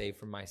I was saved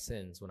from my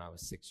sins when I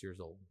was 6 years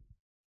old,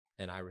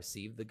 and I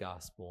received the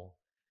gospel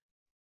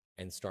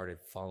and started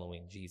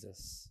following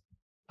Jesus.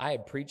 I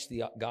had preached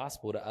the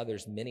gospel to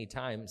others many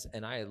times,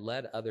 and I had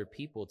led other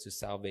people to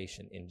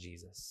salvation in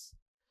Jesus.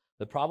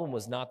 The problem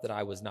was not that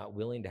I was not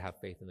willing to have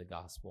faith in the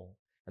gospel,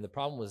 and the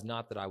problem was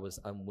not that I was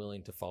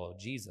unwilling to follow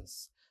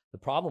Jesus. The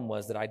problem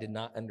was that I did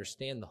not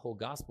understand the whole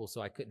gospel,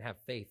 so I couldn't have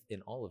faith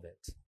in all of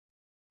it.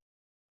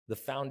 The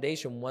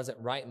foundation wasn't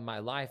right in my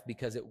life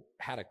because it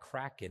had a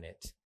crack in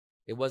it.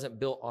 It wasn't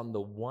built on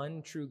the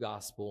one true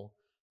gospel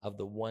of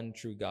the one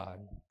true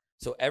God.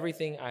 So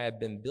everything I had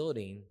been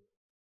building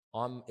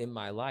on in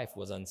my life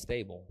was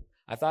unstable.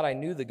 I thought I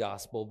knew the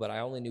gospel, but I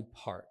only knew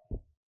part.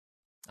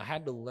 I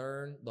had to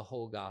learn the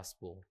whole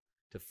gospel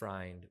to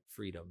find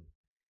freedom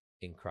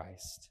in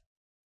Christ.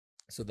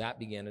 So that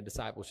began a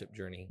discipleship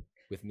journey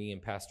with me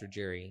and Pastor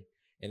Jerry.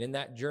 And in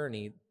that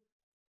journey,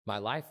 my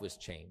life was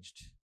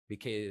changed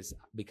because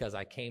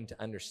I came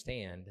to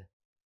understand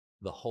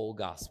the whole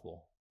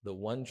gospel, the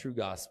one true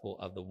gospel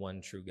of the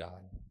one true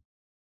God.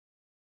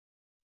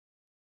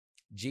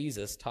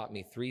 Jesus taught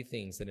me 3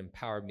 things that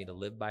empowered me to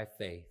live by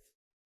faith,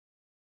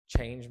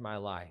 change my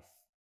life,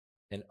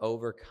 and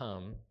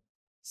overcome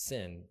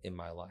sin in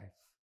my life.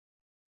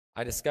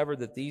 I discovered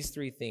that these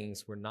 3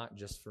 things were not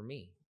just for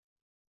me,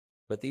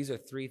 but these are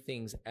 3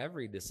 things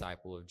every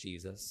disciple of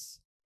Jesus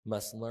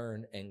must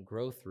learn and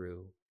grow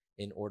through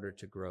in order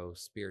to grow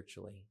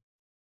spiritually.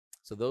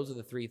 So those are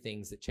the 3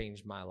 things that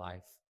changed my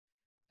life,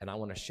 and I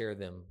want to share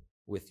them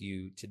with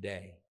you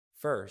today.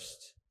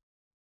 First,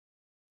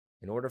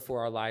 in order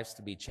for our lives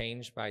to be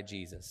changed by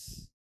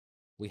Jesus,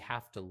 we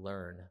have to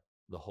learn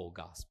the whole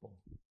gospel.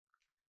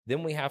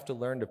 Then we have to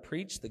learn to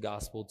preach the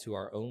gospel to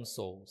our own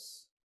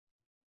souls.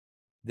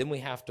 Then we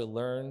have to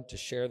learn to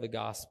share the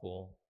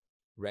gospel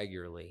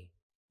regularly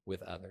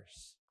with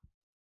others.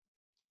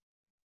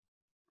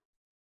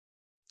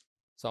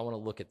 So I want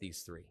to look at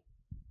these 3.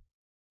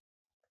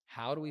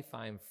 How do we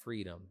find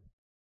freedom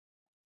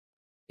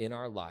in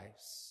our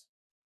lives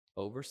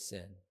over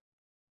sin?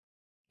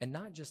 And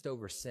not just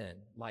over sin.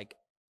 Like,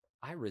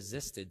 I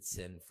resisted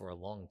sin for a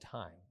long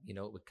time. You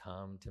know, it would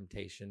come,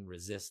 temptation,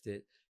 resist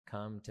it,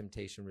 come,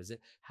 temptation, resist.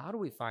 How do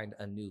we find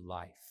a new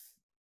life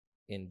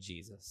in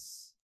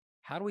Jesus?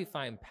 How do we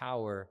find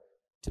power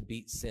to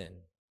beat sin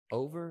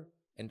over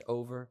and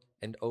over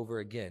and over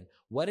again?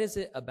 What is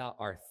it about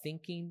our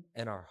thinking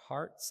and our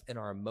hearts and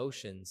our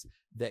emotions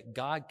that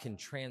God can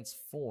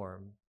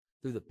transform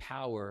through the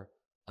power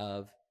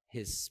of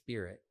his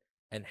Spirit?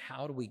 And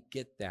how do we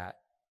get that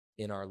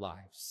in our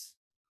lives?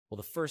 Well,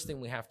 the first thing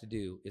we have to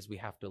do is we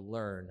have to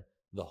learn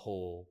the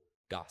whole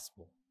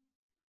gospel.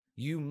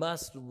 You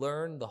must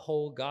learn the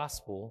whole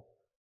gospel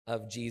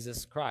of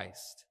Jesus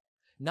Christ.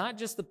 Not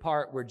just the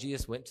part where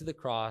Jesus went to the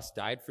cross,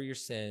 died for your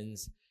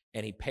sins,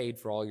 and he paid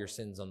for all your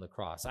sins on the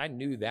cross. I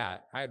knew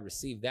that. I had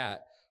received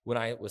that when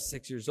I was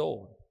 6 years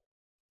old.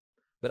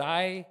 But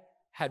I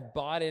had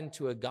bought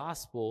into a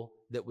gospel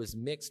that was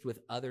mixed with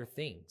other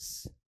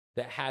things,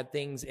 that had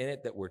things in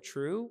it that were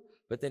true,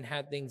 but then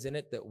had things in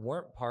it that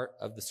weren't part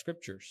of the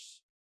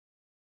scriptures.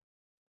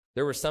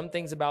 There were some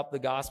things about the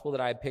gospel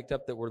that I had picked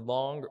up that were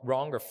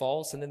wrong or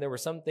false, and then there were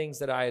some things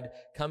that I had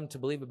come to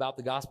believe about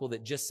the gospel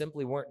that just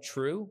simply weren't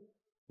true.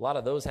 A lot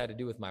of those had to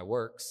do with my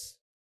works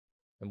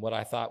and what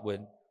I thought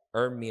would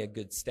earn me a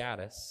good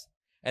status.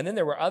 And then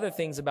there were other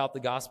things about the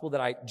gospel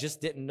that I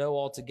just didn't know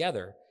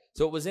altogether.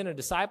 So it was in a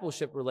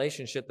discipleship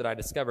relationship that I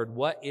discovered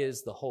what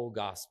is the whole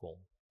gospel.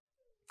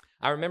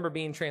 I remember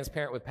being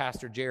transparent with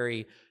Pastor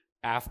Jerry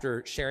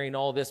after sharing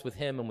all this with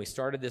him, and we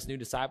started this new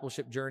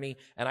discipleship journey,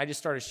 and I just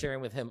started sharing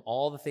with him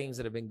all the things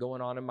that have been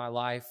going on in my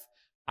life.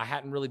 I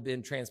hadn't really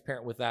been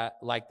transparent with that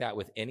like that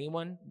with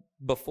anyone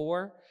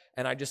before,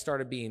 and I just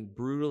started being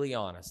brutally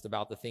honest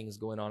about the things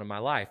going on in my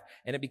life.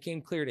 And it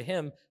became clear to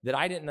him that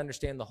I didn't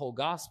understand the whole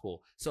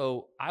gospel.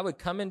 So I would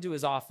come into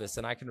his office,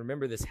 and I can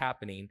remember this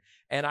happening,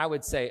 and I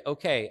would say,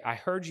 okay, I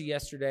heard you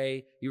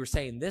yesterday. You were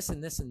saying this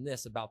and this and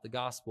this about the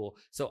gospel,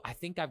 so I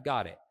think I've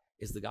got it.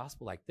 Is the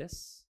gospel like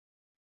this?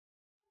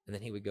 And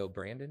then he would go,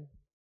 Brandon,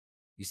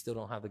 you still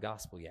don't have the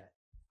gospel yet.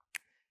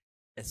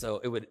 And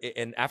so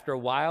and after a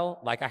while,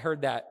 like I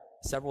heard that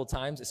several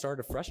times, it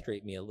started to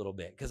frustrate me a little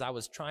bit because I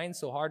was trying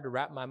so hard to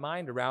wrap my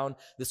mind around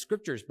the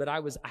scriptures, but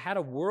I had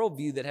a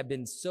worldview that had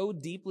been so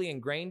deeply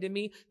ingrained in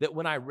me that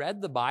when I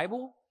read the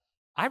Bible,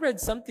 I read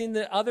something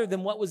other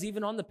than what was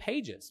even on the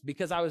pages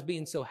because I was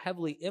being so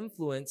heavily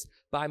influenced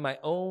by my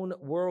own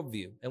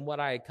worldview and what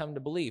I had come to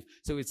believe.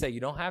 So he would say, you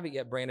don't have it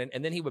yet, Brandon.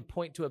 And then he would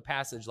point to a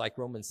passage like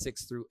Romans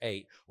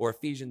 6-8 or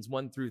Ephesians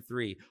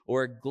 1-3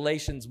 or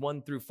Galatians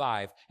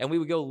 1-5. And we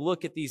would go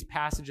look at these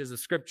passages of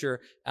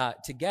scripture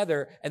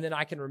together. And then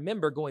I can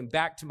remember going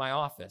back to my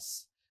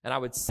office and I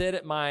would sit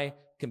at my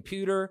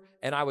computer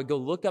and I would go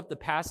look up the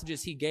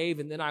passages he gave,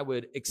 and then I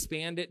would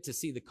expand it to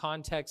see the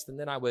context, and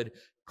then I would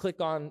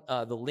click on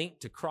the link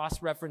to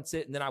cross-reference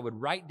it, and then I would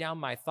write down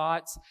my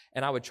thoughts,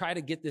 and I would try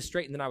to get this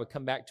straight, and then I would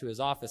come back to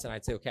his office, and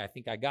I'd say, okay, I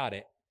think I got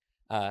it.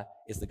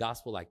 Is the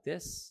gospel like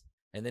this?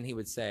 And then he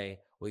would say,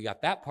 well, you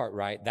got that part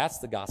right. That's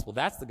the gospel.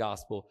 That's the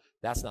gospel.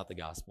 That's not the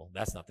gospel.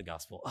 That's not the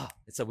gospel. Oh.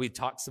 And so we'd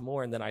talk some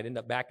more, and then I'd end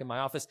up back in my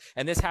office.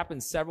 And this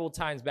happened several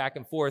times back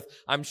and forth.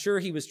 I'm sure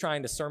he was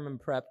trying to sermon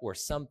prep or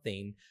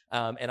something,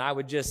 and I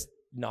would just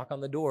knock on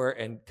the door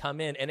and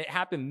come in. And it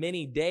happened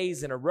many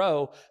days in a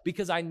row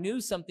because I knew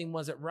something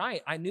wasn't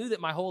right. I knew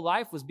that my whole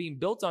life was being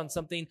built on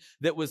something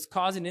that was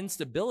causing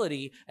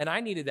instability, and I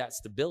needed that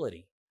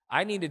stability.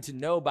 I needed to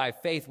know by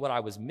faith what I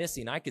was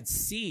missing. I could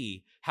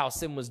see how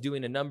sin was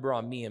doing a number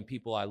on me and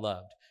people I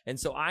loved. And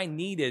so I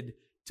needed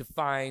to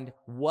find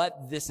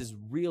what this is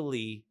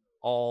really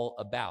all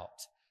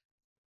about.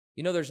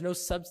 You know, there's no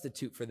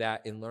substitute for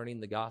that in learning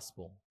the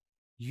gospel.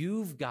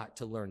 You've got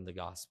to learn the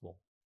gospel.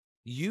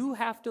 You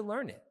have to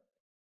learn it.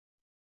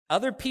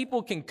 Other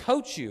people can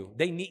coach you.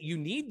 You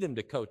need them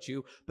to coach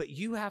you, but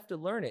you have to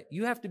learn it.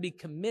 You have to be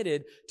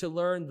committed to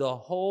learn the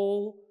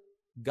whole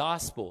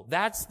gospel.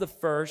 That's the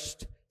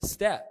first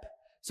step.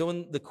 So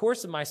in the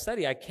course of my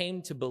study, I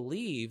came to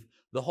believe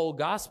the whole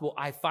gospel.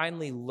 I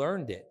finally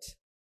learned it.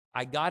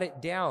 I got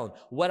it down.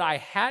 What I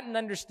hadn't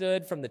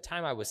understood from the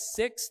time I was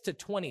 6 to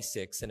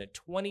 26 in a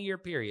 20-year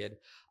period,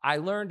 I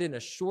learned in a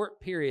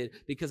short period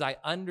because I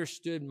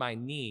understood my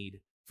need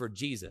for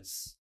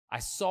Jesus. I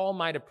saw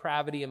my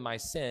depravity and my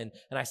sin,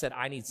 and I said,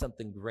 I need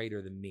something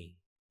greater than me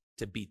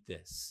to beat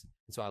this.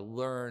 And so I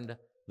learned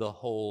the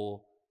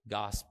whole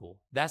gospel.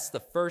 That's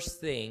the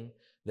first thing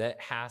that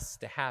has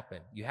to happen.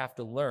 You have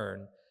to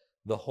learn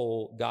the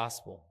whole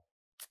gospel.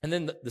 And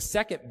then the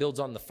second builds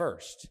on the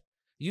first.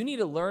 You need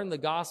to learn the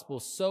gospel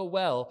so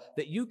well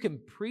that you can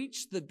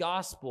preach the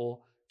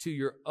gospel to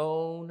your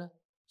own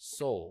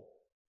soul.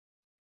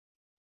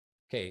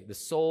 Okay, the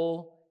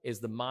soul is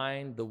the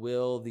mind, the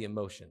will, the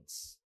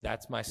emotions.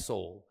 That's my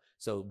soul.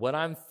 So what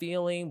I'm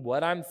feeling,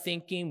 what I'm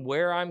thinking,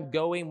 where I'm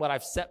going, what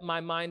I've set my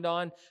mind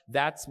on,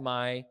 that's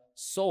my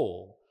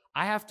soul.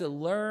 I have to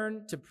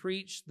learn to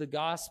preach the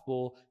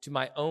gospel to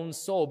my own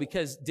soul,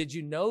 because did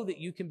you know that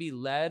you can be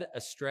led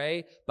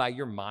astray by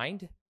your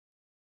mind?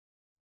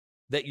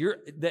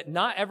 That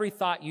not every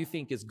thought you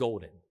think is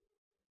golden.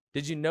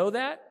 Did you know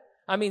that?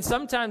 I mean,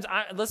 sometimes,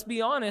 let's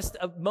be honest,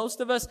 most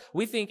of us,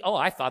 we think, oh,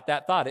 I thought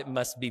that thought, it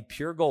must be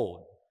pure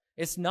gold.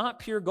 It's not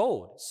pure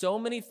gold. So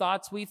many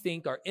thoughts we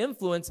think are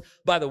influenced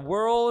by the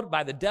world,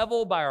 by the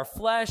devil, by our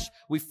flesh.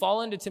 We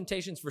fall into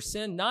temptations for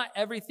sin. Not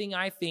everything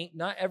I think,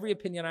 not every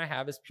opinion I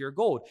have is pure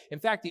gold. In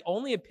fact, the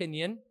only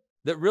opinion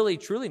that really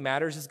truly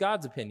matters is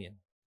God's opinion,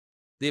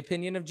 the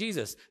opinion of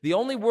Jesus. The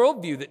only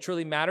worldview that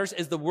truly matters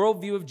is the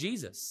worldview of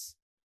Jesus.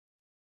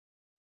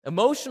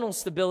 Emotional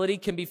stability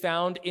can be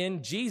found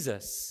in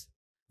Jesus.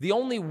 The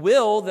only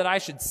will that I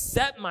should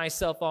set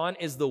myself on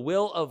is the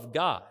will of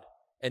God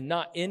and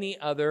not any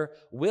other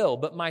will.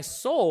 But my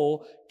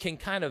soul can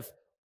kind of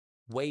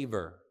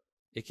waver.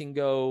 It can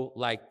go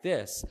like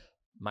this.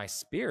 My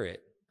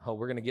spirit, oh,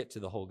 we're going to get to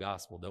the whole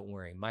gospel, don't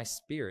worry. My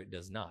spirit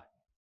does not.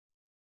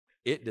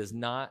 It does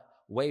not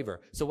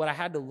waver. So what I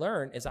had to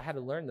learn is I had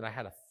to learn that I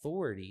had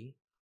authority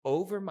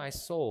over my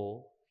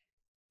soul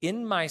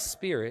in my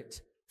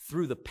spirit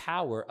through the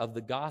power of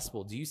the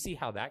gospel. Do you see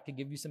how that could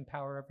give you some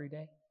power every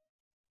day?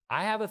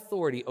 I have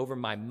authority over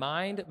my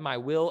mind, my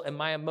will, and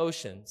my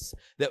emotions,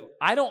 that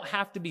I don't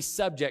have to be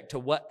subject to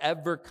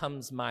whatever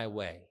comes my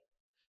way,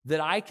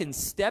 that I can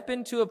step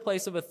into a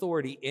place of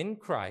authority in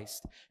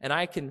Christ and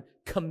I can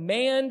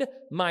command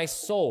my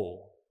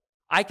soul.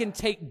 I can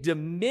take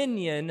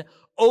dominion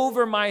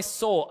over my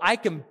soul. I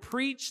can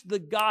preach the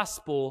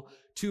gospel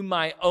to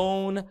my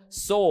own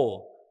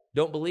soul.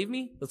 Don't believe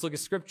me? Let's look at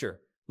scripture.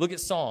 Look at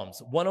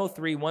Psalms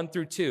 103, 1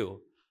 through 2.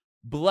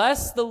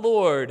 Bless the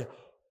Lord,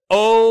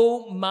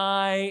 O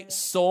my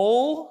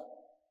soul.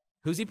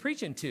 Who's he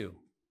preaching to?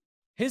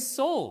 His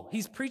soul.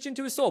 He's preaching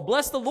to his soul.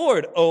 Bless the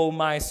Lord, O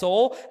my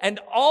soul, and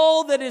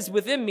all that is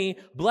within me,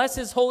 bless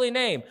his holy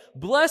name.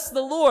 Bless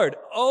the Lord,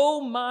 O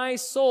my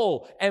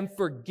soul, and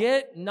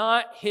forget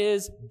not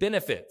his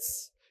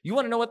benefits. You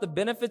want to know what the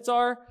benefits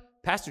are?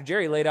 Pastor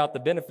Jerry laid out the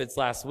benefits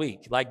last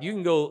week. Like, you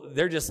can go,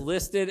 they're just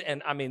listed,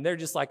 and I mean, they're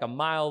just like a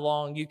mile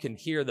long. You can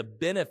hear the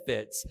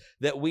benefits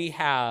that we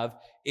have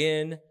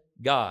in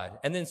God.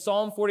 And then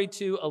Psalm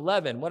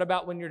 42:11. What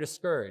about when you're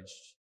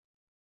discouraged?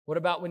 What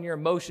about when your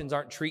emotions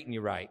aren't treating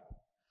you right?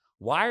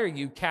 Why are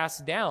you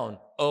cast down,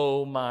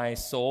 O my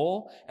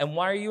soul? And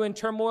why are you in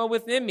turmoil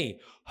within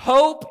me?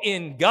 Hope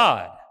in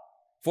God,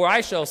 for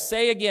I shall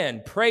say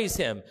again, praise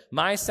him,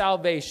 my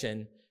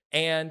salvation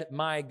and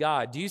my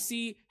God. Do you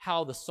see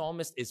how the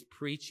psalmist is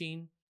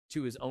preaching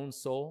to his own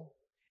soul?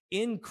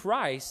 In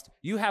Christ,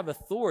 you have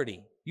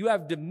authority. You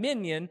have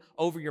dominion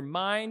over your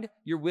mind,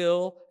 your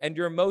will, and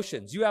your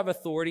emotions. You have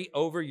authority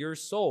over your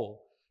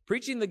soul.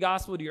 Preaching the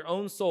gospel to your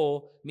own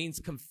soul means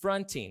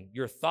confronting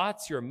your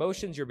thoughts, your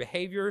emotions, your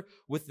behavior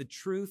with the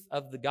truth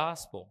of the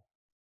gospel.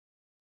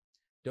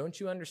 Don't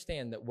you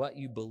understand that what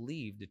you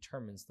believe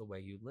determines the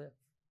way you live?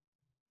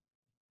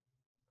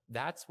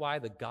 That's why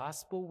the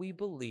gospel we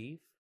believe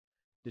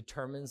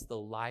determines the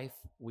life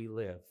we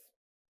live.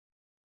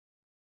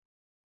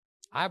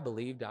 I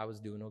believed I was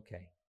doing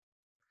okay.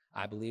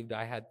 I believed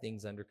I had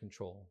things under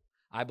control.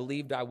 I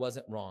believed I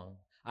wasn't wrong.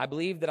 I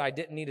believed that I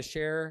didn't need to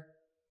share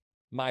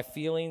my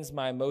feelings,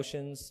 my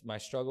emotions, my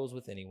struggles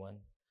with anyone.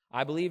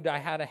 I believed I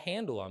had a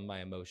handle on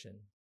my emotion.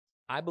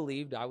 I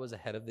believed I was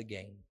ahead of the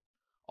game.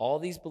 All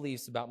these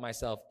beliefs about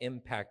myself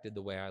impacted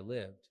the way I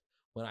lived.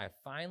 When I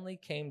finally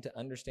came to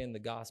understand the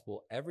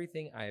gospel,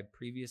 everything I had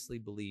previously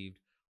believed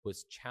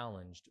was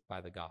challenged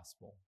by the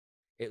gospel.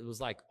 It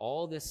was like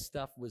all this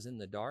stuff was in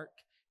the dark,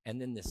 and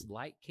then this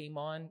light came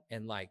on,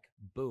 and like,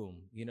 boom,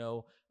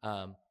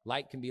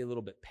 light can be a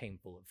little bit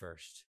painful at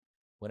first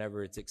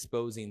whenever it's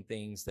exposing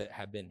things that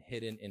have been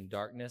hidden in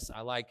darkness.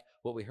 I like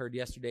what we heard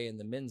yesterday in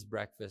the men's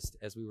breakfast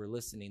as we were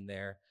listening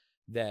there,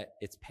 that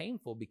it's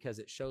painful because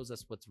it shows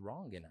us what's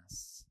wrong in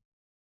us.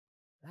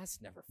 That's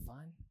never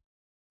fun.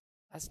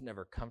 That's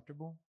never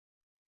comfortable.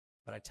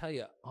 But I tell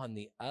you, on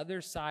the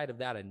other side of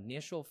that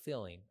initial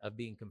feeling of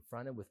being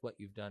confronted with what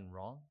you've done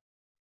wrong,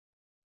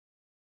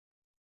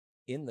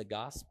 in the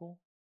gospel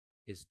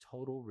is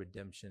total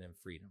redemption and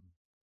freedom,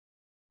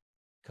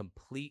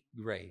 complete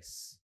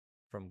grace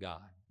from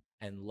God,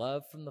 and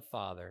love from the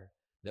Father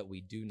that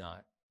we do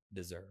not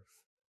deserve.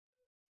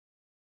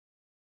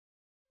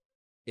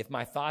 If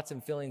my thoughts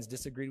and feelings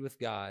disagreed with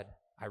God,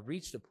 I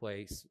reached a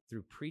place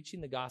through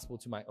preaching the gospel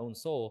to my own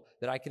soul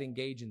that I could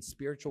engage in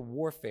spiritual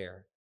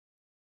warfare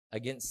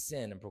against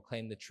sin and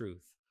proclaim the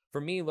truth.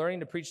 For me, learning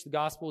to preach the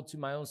gospel to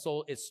my own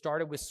soul, it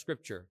started with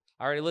Scripture.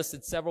 I already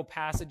listed several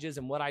passages,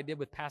 and what I did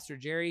with Pastor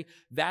Jerry,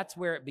 that's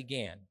where it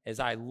began, as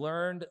I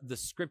learned the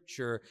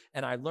Scripture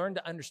and I learned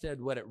to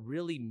understand what it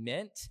really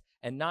meant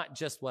and not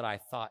just what I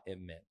thought it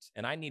meant.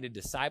 And I needed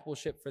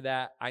discipleship for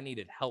that. I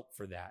needed help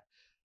for that.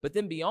 But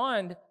then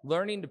beyond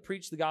learning to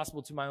preach the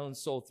gospel to my own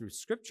soul through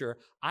Scripture,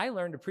 I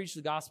learned to preach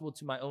the gospel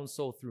to my own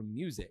soul through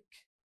music.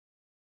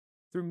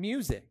 Through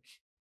music.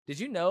 Did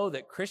you know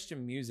that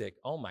Christian music,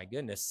 oh my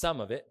goodness, some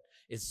of it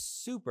is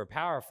super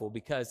powerful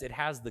because it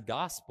has the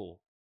gospel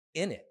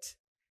in it.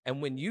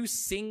 And when you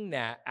sing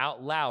that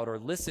out loud or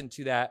listen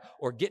to that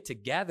or get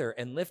together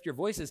and lift your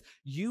voices,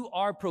 you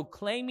are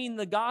proclaiming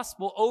the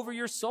gospel over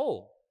your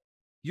soul.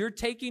 You're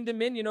taking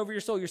dominion over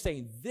your soul. You're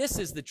saying, this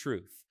is the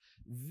truth.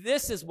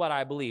 This is what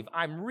I believe.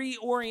 I'm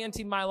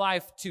reorienting my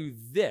life to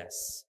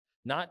this,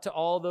 not to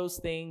all those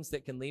things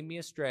that can lead me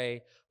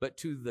astray, but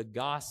to the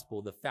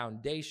gospel, the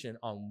foundation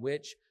on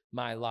which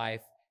my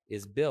life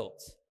is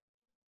built.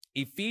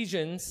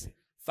 Ephesians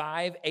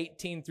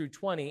 5:18 through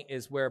 20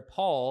 is where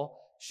Paul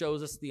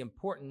shows us the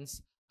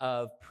importance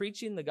of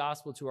preaching the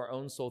gospel to our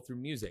own soul through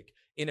music.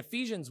 In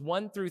Ephesians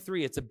 1 through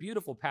 3, it's a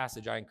beautiful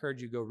passage. I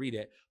encourage you to go read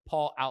it.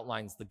 Paul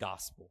outlines the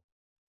gospel.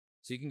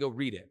 So you can go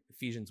read it,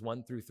 Ephesians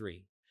 1 through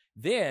 3.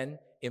 Then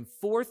in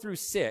 4 through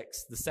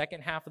 6, the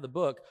second half of the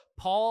book,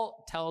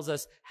 Paul tells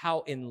us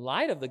how in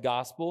light of the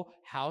gospel,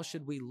 how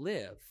should we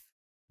live?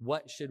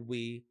 What should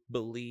we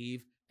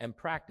believe and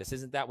practice?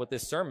 Isn't that what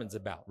this sermon's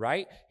about,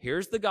 right?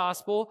 Here's the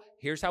gospel.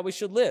 Here's how we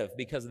should live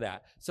because of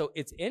that. So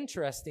it's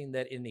interesting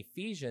that in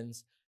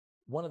Ephesians,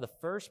 one of the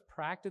first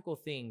practical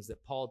things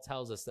that Paul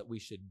tells us that we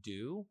should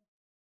do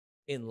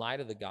in light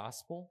of the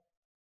gospel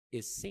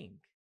is sing.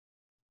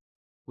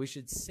 We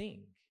should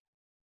sing.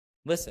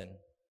 Listen,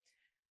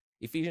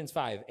 Ephesians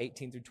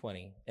 5:18 through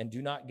 20, and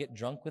do not get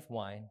drunk with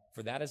wine,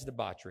 for that is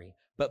debauchery,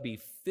 but be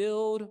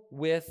filled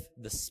with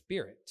the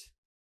Spirit,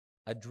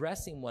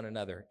 addressing one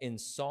another in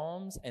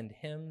psalms and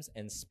hymns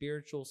and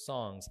spiritual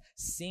songs,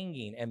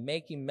 singing and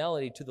making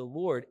melody to the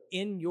Lord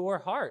in your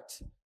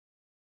heart.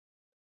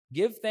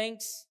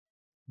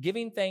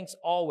 Giving thanks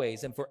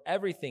always and for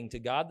everything to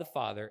God the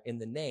Father in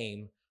the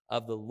name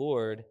of the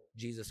Lord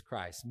Jesus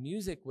Christ.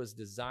 Music was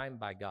designed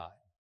by God.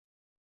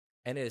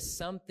 And it is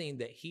something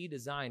that he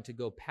designed to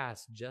go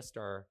past just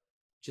our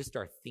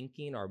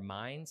thinking, our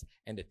minds,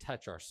 and to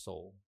touch our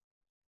soul,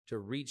 to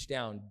reach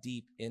down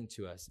deep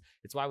into us.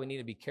 It's why we need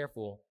to be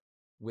careful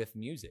with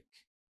music.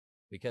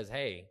 Because,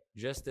 hey,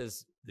 just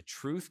as the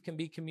truth can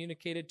be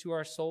communicated to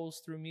our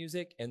souls through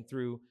music and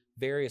through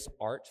various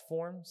art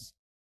forms,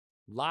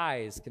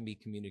 lies can be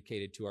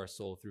communicated to our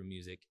soul through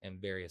music and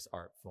various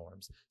art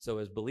forms. So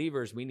as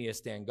believers, we need to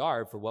stand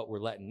guard for what we're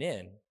letting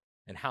in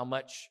and how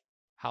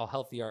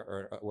healthy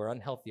or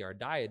unhealthy our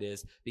diet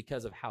is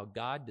because of how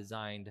God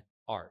designed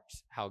art,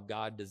 how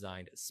God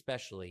designed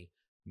especially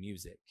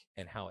music,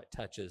 and how it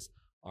touches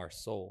our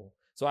soul.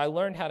 So I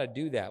learned how to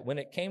do that. When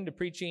it came to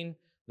preaching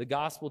the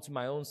gospel to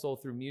my own soul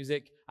through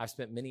music, I've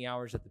spent many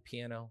hours at the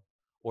piano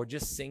or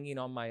just singing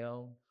on my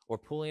own or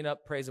pulling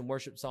up praise and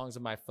worship songs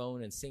on my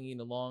phone and singing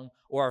along,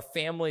 or our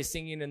family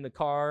singing in the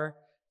car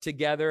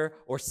together,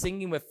 or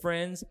singing with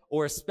friends,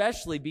 or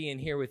especially being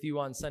here with you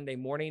on Sunday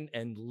morning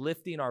and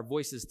lifting our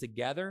voices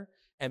together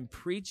and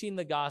preaching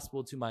the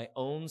gospel to my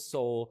own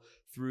soul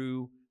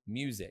through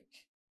music.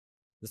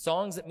 The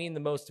songs that mean the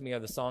most to me are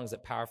the songs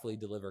that powerfully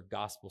deliver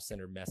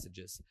gospel-centered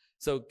messages.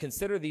 So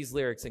consider these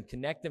lyrics and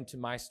connect them to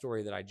my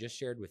story that I just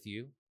shared with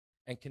you,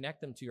 and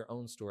connect them to your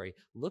own story.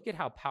 Look at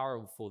how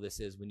powerful this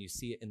is when you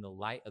see it in the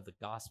light of the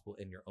gospel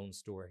in your own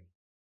story.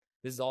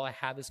 This is All I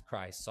Have is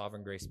Christ,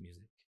 Sovereign Grace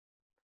music.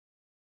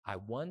 I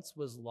once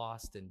was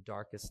lost in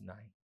darkest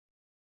night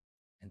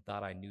and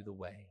thought I knew the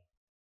way.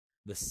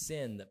 The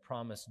sin that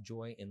promised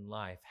joy in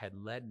life had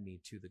led me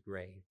to the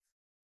grave.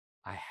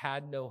 I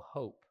had no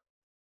hope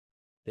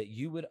that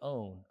you would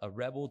own a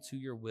rebel to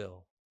your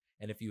will,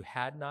 and if you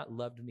had not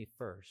loved me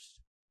first,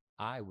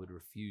 I would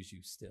refuse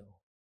you still.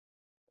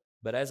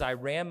 But as I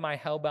ran my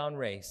hellbound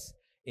race,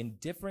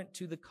 indifferent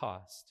to the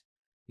cost,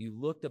 you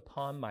looked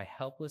upon my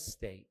helpless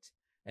state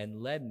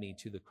and led me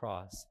to the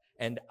cross.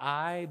 And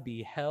I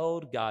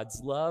beheld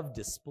God's love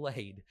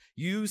displayed.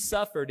 You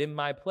suffered in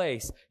my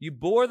place. You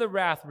bore the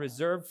wrath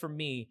reserved for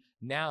me.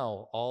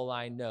 Now all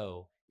I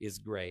know is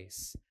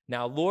grace.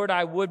 Now, Lord,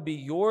 I would be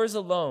yours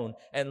alone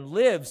and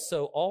live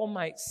so all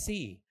might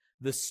see.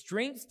 The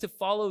strength to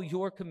follow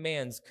your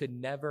commands could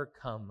never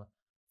come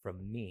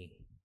from me.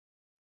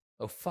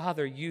 Oh,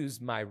 Father, use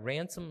my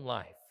ransomed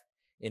life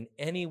in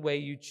any way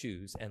you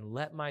choose, and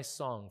let my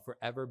song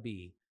forever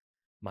be,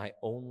 my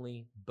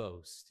only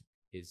boast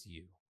is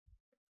you.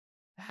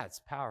 That's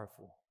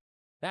powerful.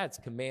 That's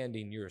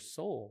commanding your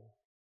soul.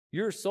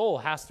 Your soul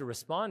has to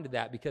respond to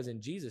that because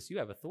in Jesus, you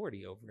have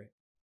authority over it.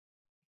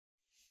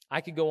 I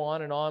could go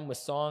on and on with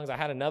songs. I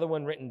had another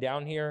one written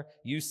down here.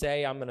 You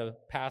Say, I'm going to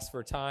pass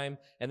for time.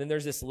 And then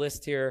there's this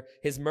list here.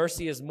 His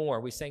mercy is more.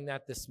 We sang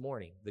that this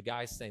morning. The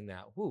guys sang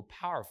that. Woo,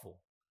 powerful.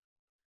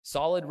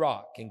 Solid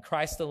rock, in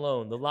Christ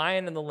alone, the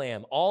Lion and the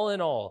Lamb, all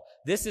in all,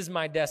 this is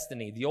my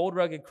destiny. The old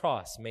rugged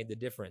cross made the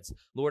difference.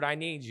 Lord, I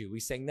need you. We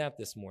sang that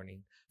this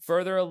morning.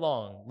 Further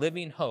along,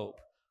 living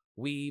hope,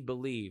 we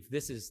believe.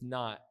 This is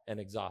not an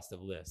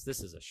exhaustive list.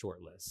 This is a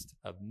short list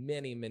of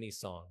many, many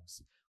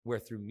songs where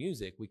through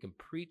music we can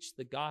preach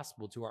the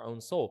gospel to our own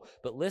soul.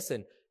 But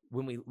listen,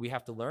 when we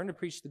have to learn to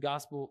preach the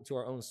gospel to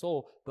our own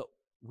soul, but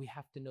we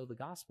have to know the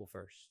gospel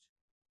first.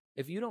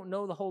 If you don't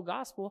know the whole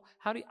gospel,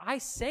 I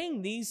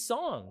sang these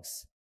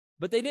songs,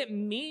 but they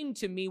didn't mean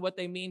to me what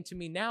they mean to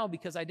me now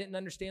because I didn't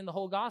understand the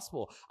whole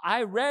gospel.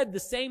 I read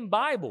the same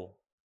Bible,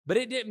 but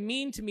it didn't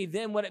mean to me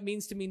then what it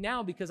means to me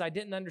now because I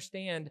didn't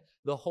understand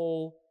the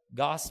whole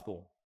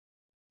gospel.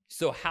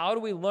 So how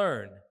do we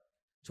learn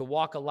to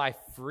walk a life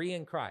free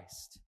in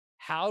Christ?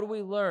 How do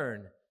we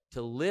learn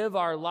to live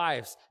our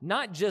lives,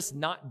 not just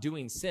not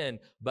doing sin,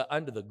 but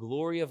under the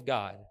glory of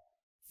God?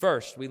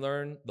 First, we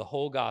learn the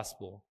whole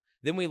gospel.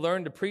 Then we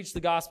learn to preach the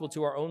gospel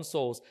to our own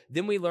souls.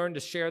 Then we learn to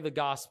share the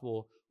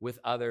gospel with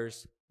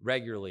others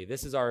regularly.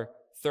 This is our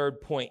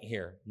third point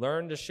here.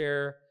 Learn to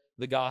share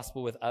the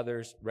gospel with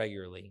others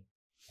regularly.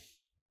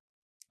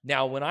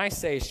 Now, when I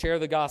say share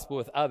the gospel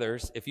with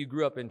others, if you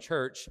grew up in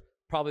church,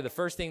 probably the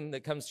first thing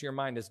that comes to your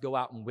mind is go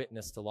out and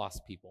witness to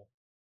lost people.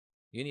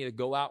 You need to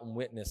go out and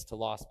witness to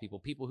lost people,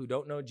 people who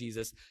don't know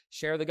Jesus,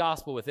 share the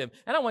gospel with them.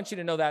 And I want you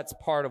to know that's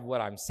part of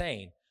what I'm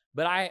saying.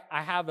 But I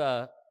have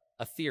a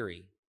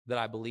theory that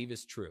I believe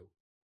is true,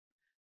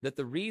 that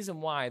the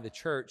reason why the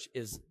church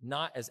is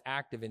not as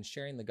active in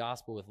sharing the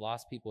gospel with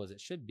lost people as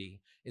it should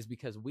be is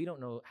because we don't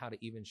know how to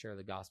even share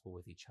the gospel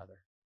with each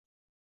other.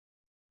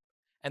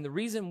 And the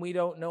reason we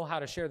don't know how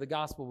to share the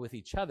gospel with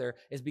each other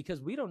is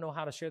because we don't know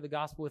how to share the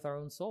gospel with our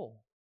own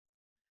soul.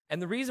 And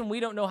the reason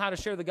we don't know how to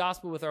share the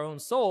gospel with our own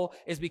soul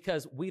is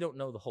because we don't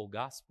know the whole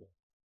gospel.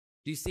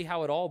 Do you see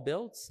how it all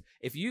builds?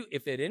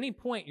 If at any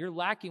point you're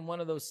lacking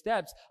one of those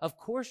steps, of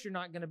course you're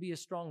not going to be a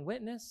strong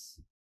witness.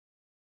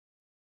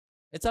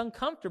 It's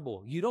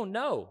uncomfortable. You don't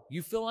know.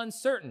 You feel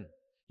uncertain.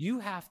 You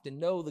have to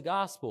know the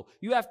gospel.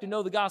 You have to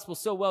know the gospel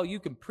so well you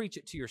can preach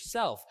it to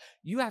yourself.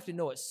 You have to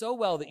know it so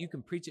well that you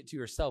can preach it to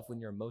yourself when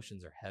your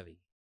emotions are heavy,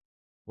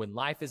 when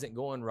life isn't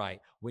going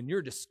right, when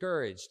you're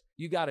discouraged.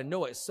 You got to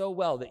know it so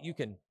well that you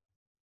can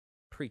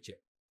preach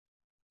it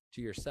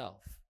to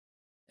yourself.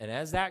 And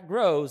as that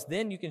grows,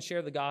 then you can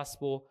share the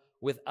gospel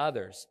with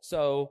others.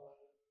 So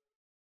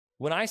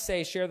when I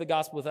say share the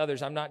gospel with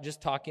others, I'm not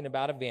just talking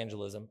about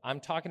evangelism.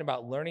 I'm talking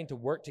about learning to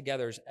work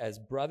together as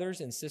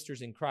brothers and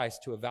sisters in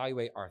Christ to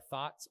evaluate our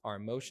thoughts, our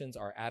emotions,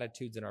 our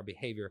attitudes, and our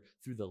behavior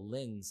through the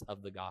lens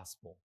of the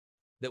gospel.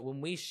 That when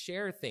we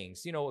share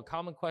things, a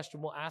common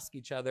question we'll ask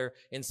each other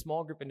in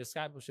small group and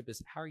discipleship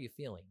is, how are you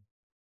feeling?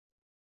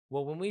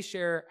 Well, when we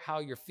share how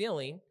you're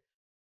feeling,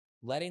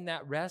 letting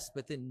that rest,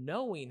 but then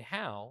knowing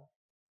how,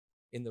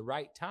 in the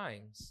right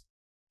times,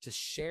 to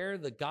share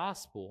the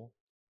gospel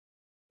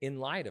in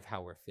light of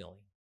how we're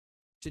feeling,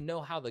 to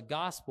know how the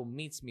gospel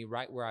meets me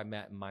right where I'm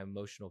at in my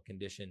emotional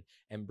condition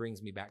and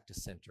brings me back to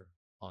center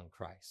on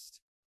Christ.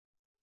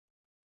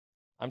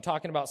 I'm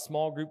talking about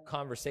small group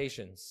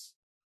conversations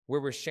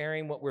where we're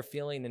sharing what we're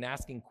feeling and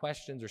asking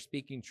questions or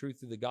speaking truth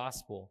through the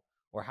gospel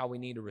or how we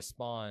need to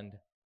respond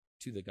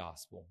to the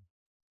gospel.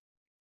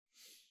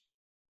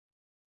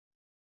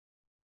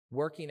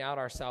 Working out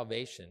our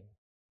salvation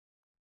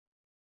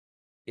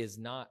is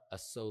not a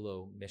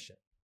solo mission.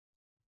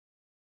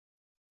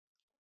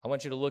 I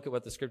want you to look at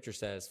what the scripture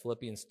says,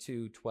 Philippians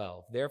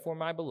 2:12. Therefore,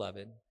 my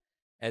beloved,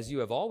 as you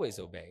have always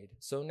obeyed,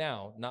 so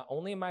now, not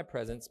only in my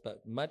presence,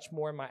 but much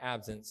more in my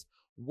absence,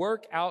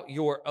 work out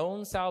your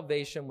own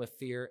salvation with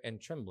fear and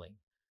trembling.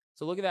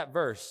 So look at that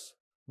verse.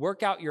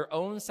 Work out your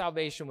own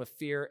salvation with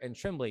fear and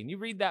trembling. You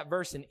read that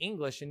verse in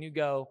English and you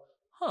go,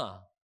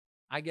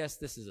 I guess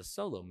this is a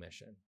solo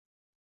mission.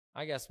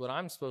 I guess what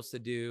I'm supposed to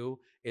do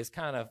is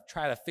kind of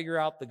try to figure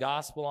out the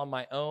gospel on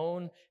my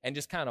own and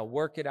just kind of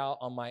work it out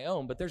on my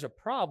own. But there's a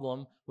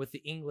problem with the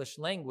English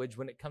language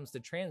when it comes to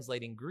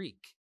translating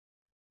Greek.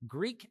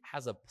 Greek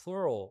has a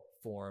plural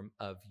form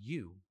of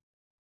you.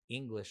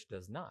 English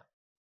does not.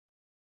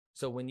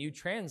 So when you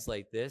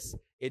translate this,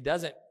 it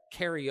doesn't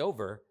carry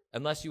over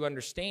unless you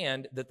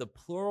understand that the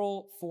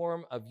plural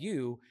form of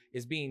you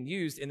is being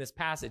used in this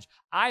passage.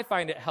 I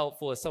find it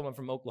helpful as someone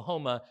from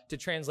Oklahoma to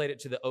translate it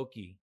to the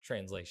Okie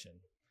translation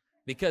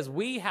because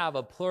we have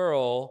a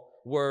plural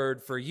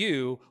word for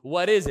you.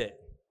 What is it?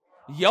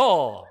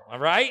 Y'all, all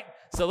right?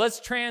 So let's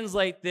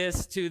translate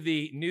this to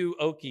the new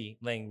Okie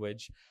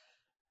language.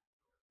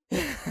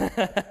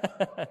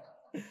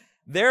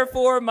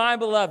 Therefore, my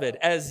beloved,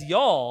 as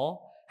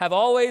y'all have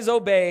always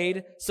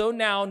obeyed. So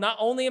now, not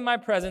only in my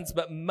presence,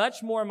 but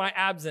much more in my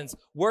absence,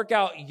 work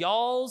out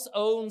y'all's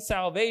own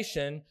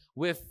salvation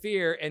with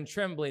fear and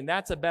trembling.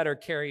 That's a better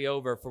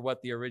carryover for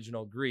what the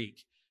original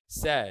Greek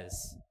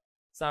says.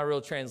 It's not a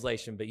real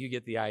translation, but you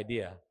get the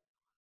idea.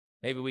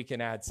 Maybe we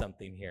can add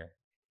something here.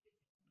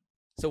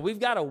 So we've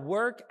got to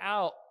work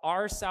out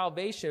our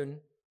salvation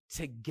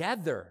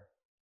together.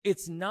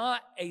 It's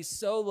not a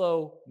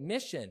solo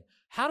mission.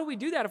 How do we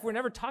do that if we're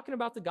never talking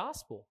about the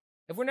gospel?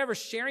 If we're never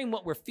sharing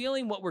what we're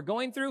feeling, what we're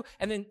going through,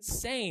 and then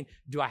saying,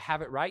 do I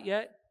have it right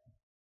yet?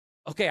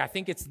 Okay, I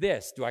think it's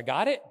this. Do I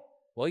got it?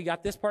 Well, you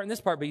got this part and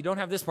this part, but you don't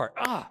have this part.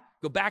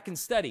 Go back and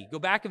study. Go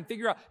back and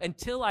figure out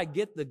until I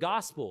get the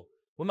gospel.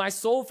 When my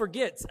soul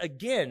forgets,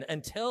 again,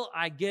 until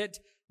I get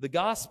the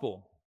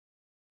gospel.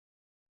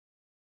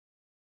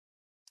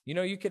 You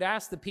know, you could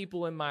ask the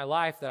people in my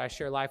life that I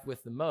share life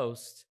with the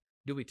most,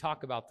 do we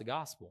talk about the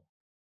gospel?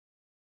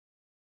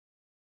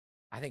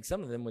 I think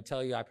some of them would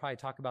tell you I probably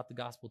talk about the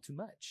gospel too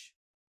much,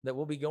 that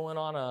we'll be going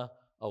on a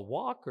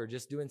walk or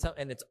just doing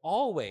something. And it's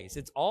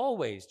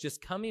always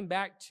just coming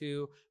back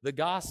to the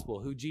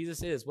gospel, who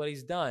Jesus is, what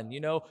he's done, you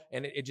know,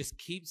 and it just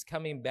keeps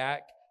coming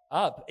back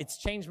up. It's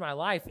changed my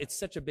life. It's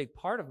such a big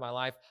part of my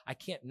life. I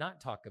can't not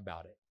talk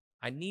about it.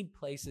 I need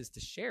places to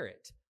share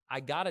it. I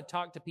got to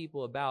talk to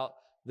people about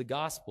the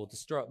gospel to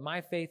stir up my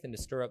faith and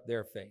to stir up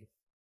their faith.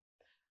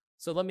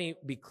 So let me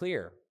be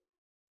clear.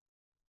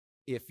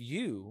 If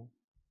you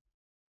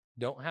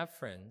don't have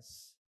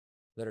friends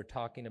that are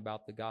talking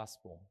about the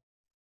gospel,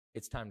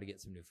 it's time to get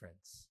some new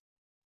friends.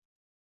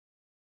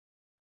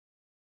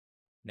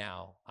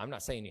 Now, I'm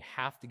not saying you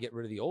have to get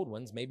rid of the old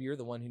ones. Maybe you're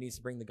the one who needs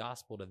to bring the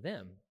gospel to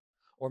them.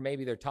 Or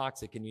maybe they're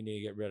toxic and you need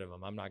to get rid of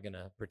them. I'm not going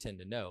to pretend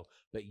to know.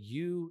 But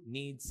you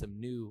need some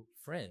new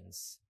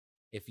friends.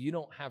 If you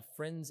don't have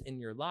friends in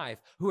your life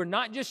who are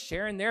not just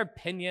sharing their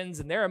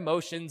opinions and their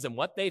emotions and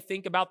what they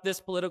think about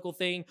this political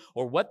thing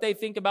or what they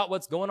think about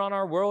what's going on in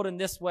our world in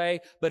this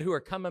way, but who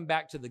are coming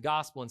back to the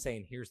gospel and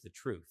saying, here's the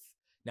truth.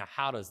 Now,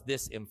 how does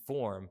this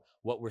inform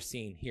what we're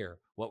seeing here,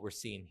 what we're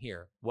seeing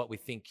here, what we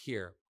think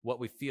here,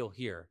 what we feel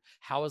here?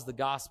 How is the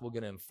gospel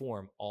going to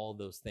inform all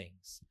those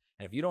things?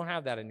 And if you don't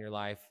have that in your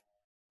life,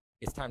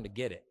 it's time to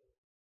get it.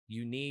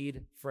 You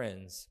need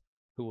friends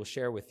who will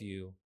share with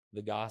you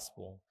the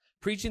gospel.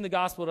 Preaching the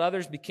gospel to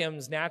others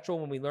becomes natural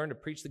when we learn to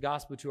preach the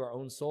gospel to our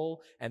own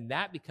soul, and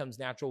that becomes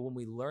natural when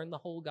we learn the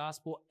whole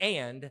gospel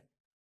and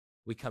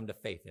we come to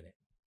faith in it.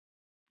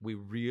 We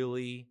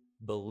really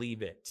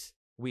believe it.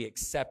 We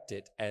accept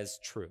it as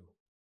true.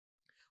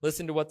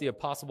 Listen to what the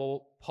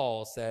Apostle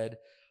Paul said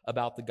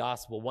about the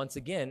gospel once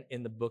again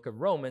in the book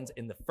of Romans,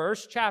 in the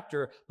first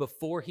chapter,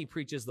 before he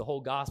preaches the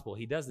whole gospel.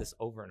 He does this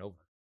over and over.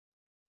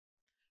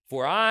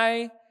 For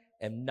I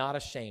am not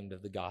ashamed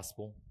of the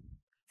gospel,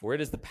 for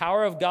it is the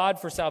power of God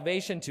for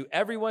salvation to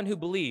everyone who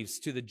believes,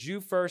 to the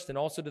Jew first and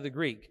also to the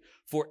Greek.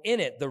 For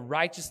in it the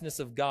righteousness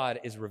of God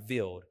is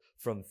revealed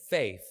from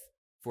faith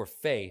for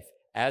faith,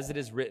 as it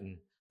is written,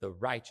 the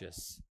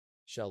righteous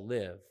shall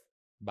live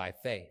by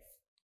faith.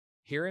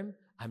 Hear him?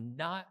 I'm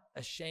not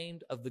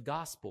ashamed of the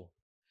gospel.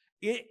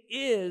 It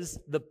is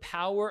the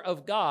power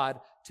of God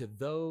to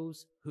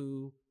those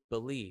who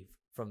believe,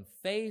 from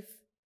faith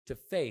to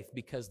faith,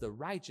 because the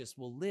righteous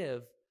will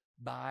live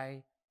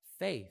by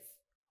faith.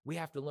 We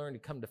have to learn to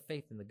come to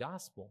faith in the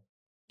gospel.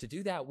 To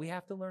do that, we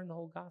have to learn the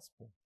whole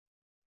gospel.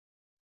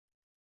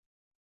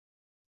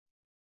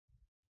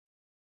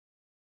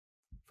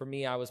 For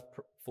me, I was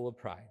full of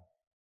pride.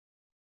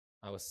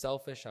 I was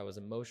selfish, I was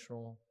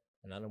emotional,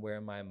 and unaware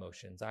of my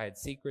emotions. I had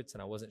secrets,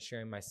 and I wasn't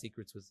sharing my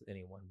secrets with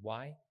anyone.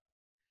 Why?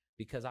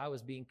 Because I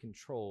was being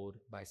controlled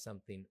by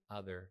something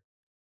other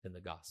than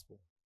the gospel.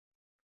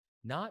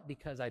 Not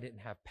because I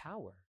didn't have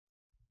power.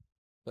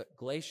 But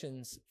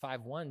Galatians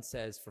 5:1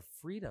 says, for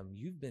freedom,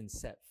 you've been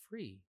set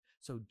free.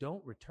 So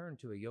don't return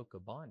to a yoke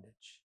of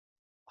bondage.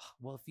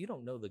 Well, if you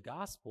don't know the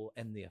gospel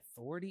and the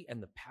authority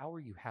and the power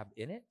you have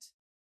in it,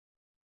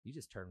 you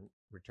just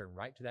return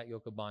right to that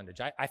yoke of bondage.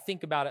 I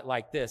think about it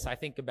like this. I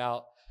think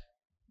about,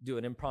 do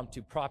an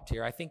impromptu prompt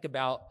here. I think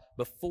about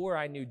before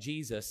I knew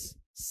Jesus,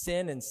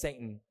 sin and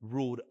Satan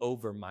ruled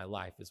over my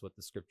life, is what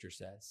the scripture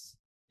says.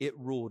 It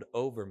ruled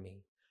over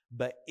me.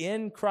 But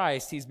in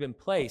Christ, he's been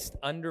placed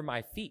under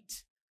my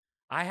feet.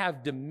 I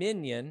have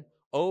dominion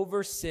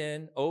over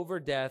sin, over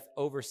death,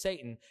 over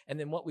Satan. And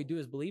then what we do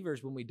as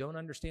believers, when we don't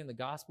understand the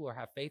gospel or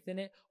have faith in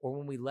it, or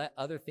when we let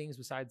other things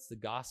besides the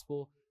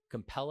gospel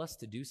compel us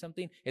to do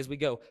something, is we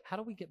go, how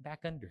do we get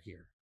back under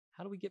here?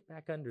 How do we get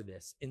back under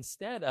this?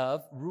 Instead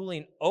of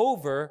ruling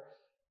over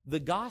the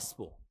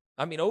gospel.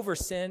 Over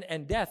sin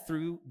and death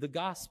through the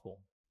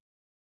gospel.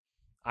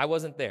 I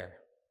wasn't there.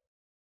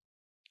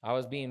 I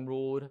was being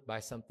ruled by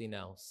something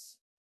else.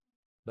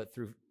 But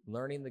through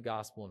learning the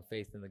gospel and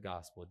faith in the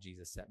gospel,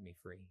 Jesus set me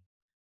free.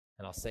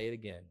 And I'll say it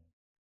again.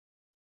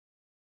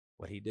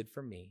 What he did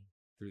for me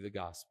through the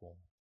gospel,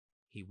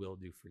 he will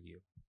do for you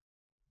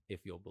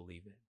if you'll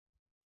believe it.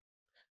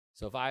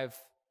 So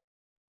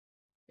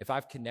if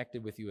I've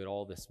connected with you at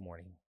all this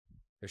morning,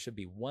 there should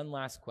be one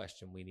last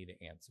question we need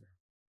to answer.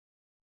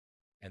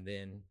 and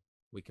then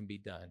we can be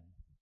done.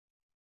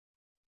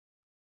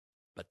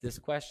 But this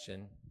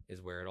question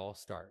is where it all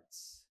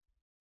starts.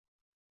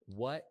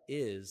 What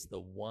is the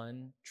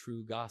one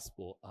true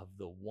gospel of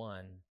the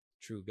one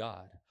true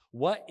God?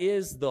 What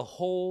is the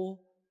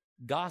whole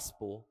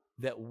gospel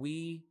that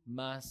we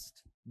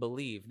must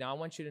believe? Now, I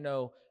want you to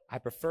know, I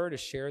prefer to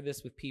share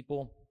this with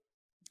people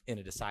in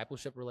a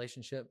discipleship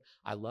relationship.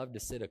 I love to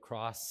sit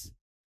across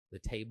the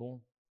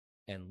table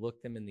and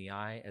look them in the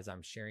eye as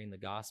I'm sharing the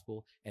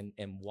gospel and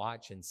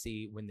watch and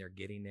see when they're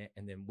getting it,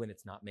 and then when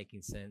it's not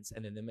making sense,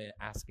 and then them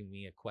asking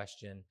me a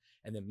question,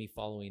 and then me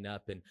following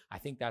up. And I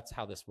think that's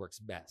how this works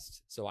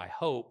best. So I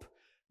hope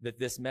that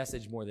this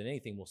message, more than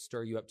anything, will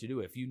stir you up to do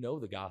it. If you know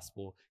the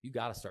gospel, you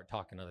got to start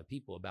talking to other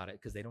people about it,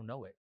 because they don't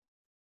know it.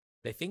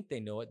 They think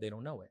they know it. They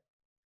don't know it.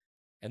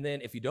 And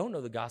then if you don't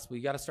know the gospel,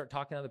 you got to start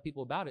talking to other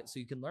people about it so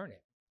you can learn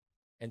it.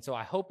 And so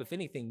I hope, if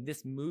anything,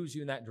 this moves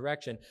you in that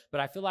direction.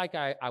 But I feel like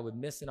I would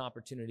miss an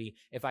opportunity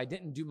if I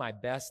didn't do my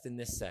best in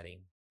this setting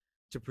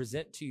to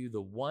present to you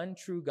the one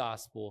true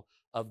gospel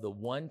of the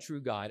one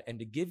true God, and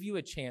to give you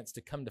a chance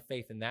to come to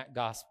faith in that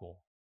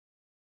gospel.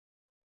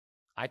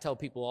 I tell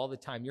people all the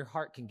time, your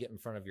heart can get in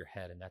front of your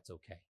head, and that's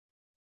okay.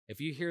 If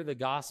you hear the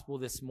gospel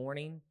this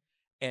morning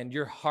and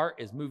your heart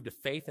is moved to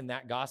faith in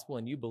that gospel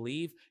and you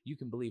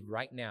can believe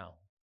right now.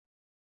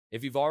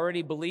 If you've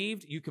already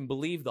believed, you can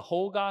believe the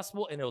whole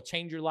gospel, and it'll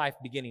change your life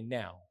beginning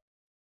now.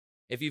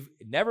 If you've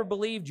never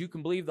believed, you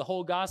can believe the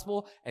whole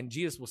gospel, and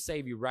Jesus will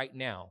save you right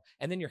now.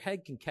 And then your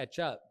head can catch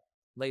up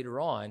later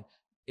on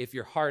if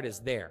your heart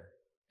is there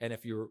and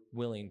if you're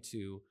willing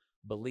to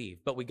believe.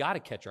 But we got to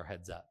catch our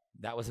heads up.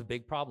 That was a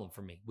big problem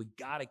for me. We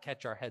got to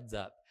catch our heads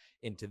up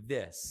into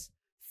this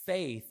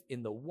faith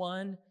in the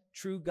one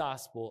true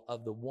gospel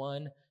of the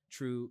one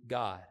true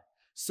God.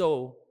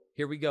 So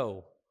here we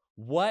go.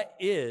 What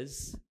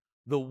is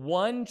the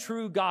one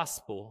true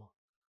gospel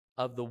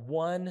of the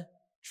one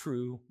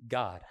true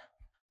God?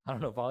 I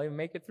don't know if I'll even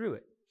make it through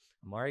it.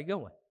 I'm already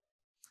going.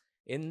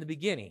 In the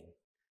beginning,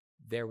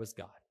 there was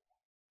God.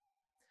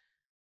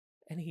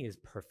 And he is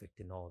perfect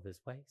in all of his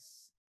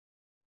ways.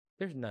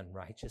 There's none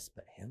righteous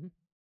but him.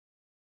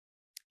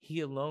 He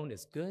alone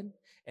is good,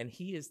 and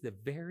he is the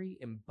very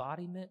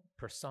embodiment,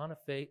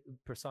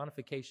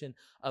 personification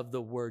of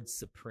the word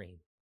supreme.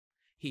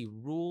 He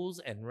rules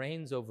and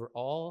reigns over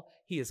all.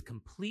 He is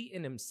complete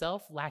in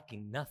himself,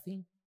 lacking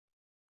nothing.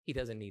 He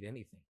doesn't need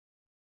anything.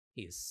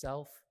 He is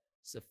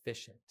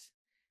self-sufficient.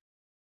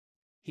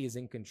 He is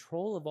in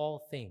control of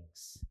all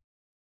things.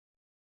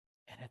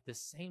 And at the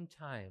same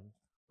time,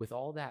 with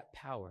all that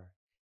power,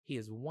 he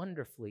is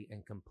wonderfully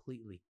and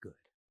completely good.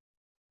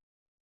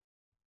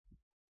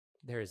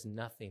 There is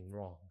nothing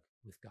wrong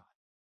with God.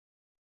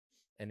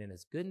 And in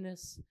his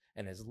goodness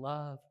and his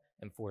love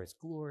and for his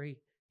glory,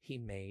 he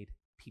made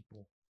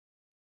people.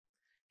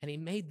 And he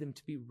made them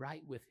to be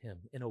right with him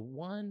in a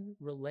one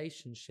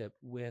relationship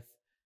with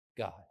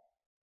God.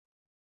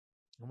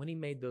 And when he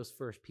made those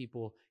first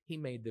people, he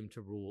made them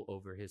to rule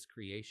over his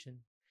creation.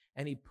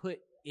 And he put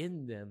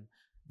in them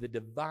the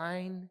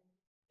divine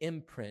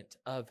imprint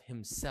of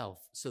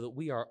himself, so that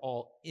we are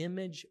all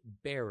image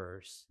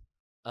bearers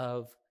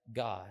of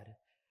God.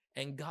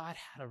 And God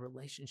had a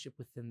relationship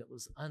with them that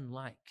was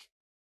unlike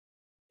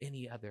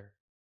any other.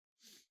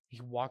 He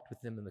walked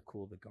with them in the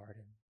cool of the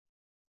garden.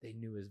 They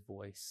knew his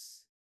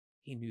voice.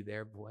 He knew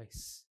their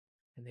voice.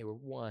 And they were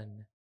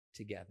one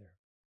together.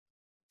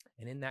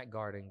 And in that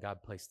garden,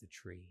 God placed a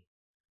tree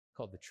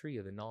called the tree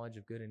of the knowledge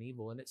of good and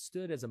evil. And it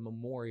stood as a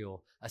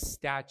memorial, a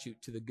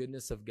statute to the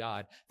goodness of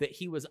God, that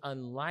he was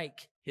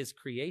unlike his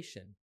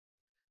creation.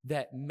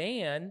 That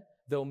man,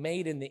 though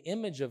made in the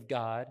image of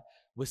God,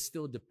 was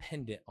still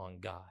dependent on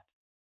God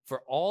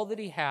for all that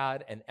he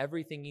had and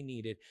everything he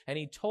needed. And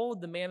he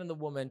told the man and the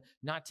woman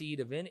not to eat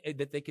of any,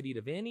 that they could eat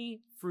of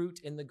any fruit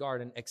in the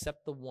garden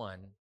except the one,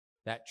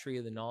 that tree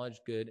of the knowledge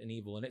of good and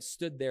evil. And it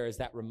stood there as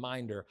that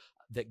reminder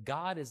that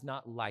God is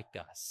not like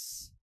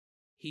us.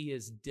 He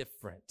is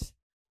different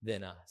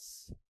than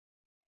us.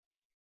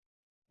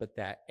 But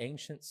that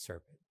ancient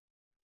serpent,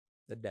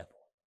 the devil,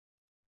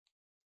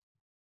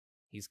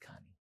 he's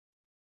cunning.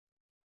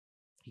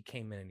 He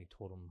came in and he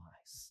told them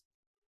lies.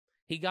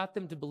 He got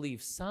them to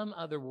believe some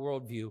other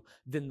worldview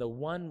than the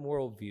one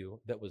worldview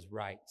that was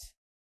right.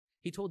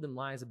 He told them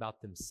lies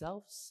about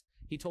themselves.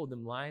 He told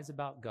them lies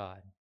about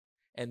God.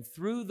 And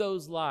through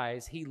those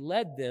lies, he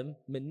led them,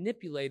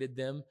 manipulated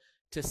them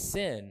to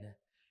sin.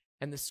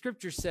 And the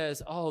scripture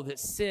says, that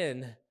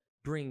sin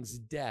brings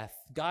death.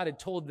 God had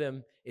told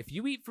them, if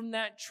you eat from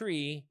that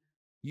tree,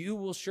 you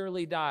will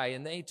surely die.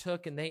 And they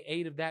took and they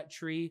ate of that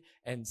tree,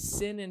 and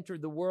sin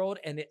entered the world,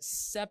 and it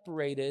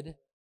separated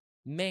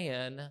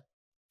man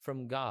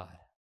from God.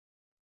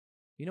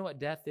 You know what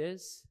death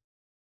is?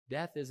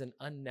 Death is an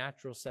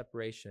unnatural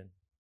separation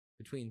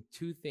between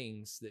two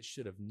things that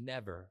should have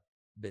never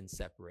been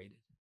separated.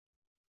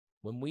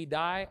 When we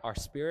die, our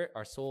spirit,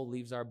 our soul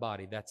leaves our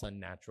body. That's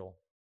unnatural.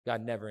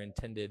 God never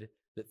intended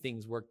that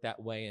things work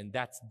that way, and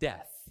that's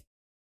death.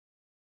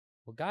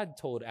 Well, God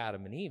told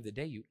Adam and Eve, the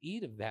day you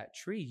eat of that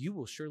tree, you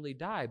will surely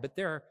die. But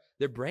their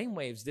brain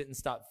waves didn't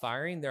stop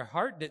firing. Their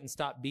heart didn't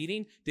stop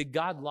beating. Did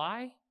God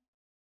lie?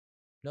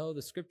 No,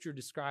 the scripture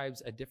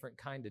describes a different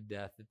kind of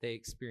death that they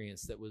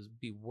experienced that would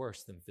be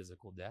worse than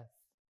physical death.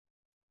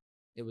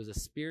 It was a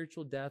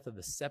spiritual death of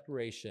the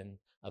separation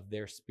of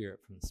their spirit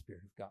from the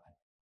Spirit of God.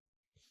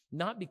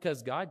 Not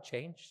because God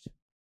changed.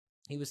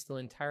 He was still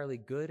entirely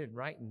good and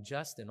right and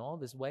just in all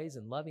of his ways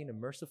and loving and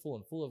merciful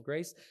and full of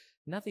grace.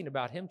 Nothing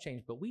about him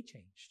changed, but we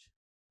changed.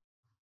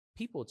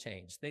 People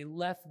changed. They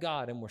left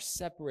God and were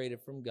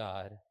separated from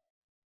God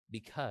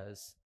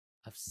because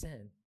of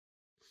sin.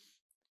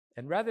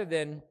 And rather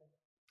than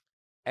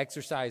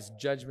exercise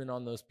judgment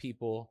on those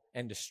people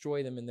and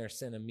destroy them in their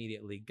sin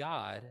immediately,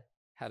 God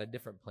had a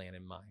different plan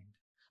in mind.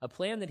 A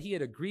plan that he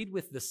had agreed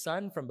with the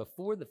Son from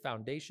before the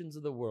foundations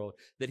of the world,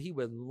 that he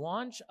would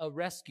launch a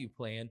rescue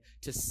plan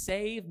to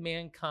save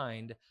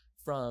mankind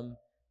from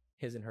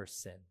his and her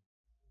sin,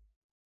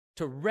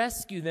 to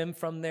rescue them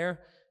from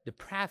their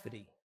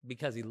depravity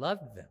because he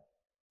loved them.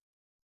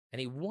 And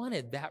he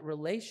wanted that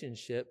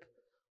relationship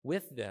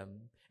with them.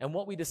 And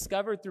what we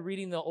discovered through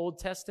reading the Old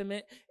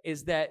Testament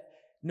is that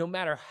no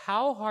matter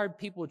how hard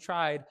people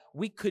tried,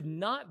 we could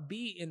not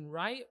be in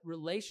right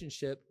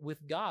relationship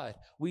with God.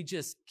 We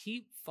just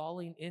keep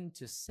falling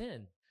into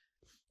sin.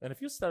 And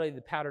if you study the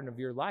pattern of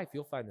your life,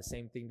 you'll find the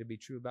same thing to be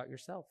true about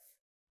yourself.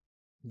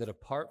 That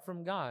apart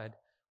from God,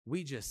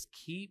 we just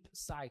keep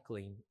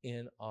cycling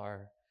in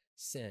our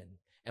sin.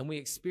 And we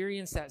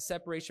experience that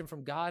separation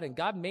from God, and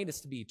God made us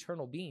to be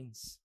eternal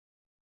beings.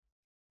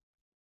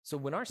 So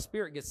when our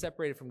spirit gets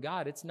separated from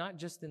God, it's not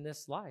just in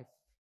this life,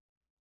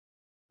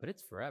 but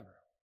it's forever,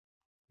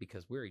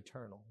 because we're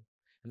eternal.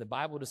 And the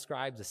Bible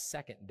describes a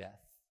second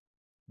death.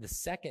 The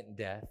second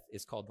death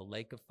is called the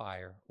lake of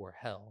fire, or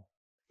hell.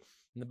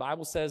 And the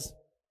Bible says,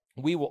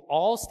 we will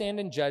all stand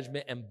in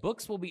judgment, and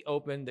books will be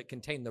opened that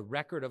contain the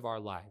record of our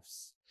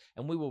lives.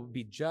 And we will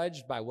be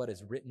judged by what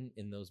is written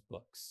in those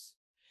books.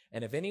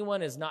 And if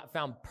anyone is not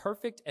found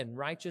perfect and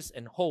righteous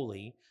and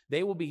holy,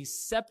 they will be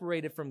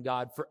separated from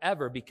God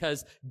forever,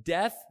 because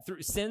death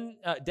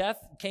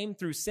came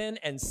through sin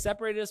and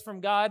separated us from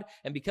God.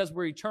 And because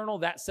we're eternal,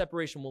 that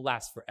separation will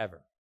last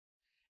forever.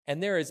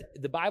 And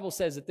the Bible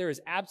says that there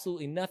is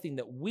absolutely nothing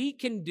that we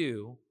can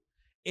do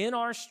in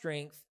our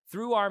strength,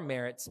 through our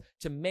merits,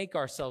 to make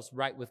ourselves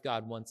right with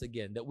God once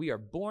again. That we are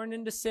born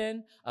into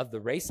sin of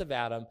the race of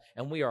Adam,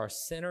 and we are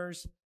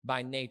sinners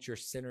by nature,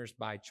 sinners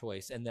by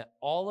choice, and that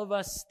all of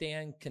us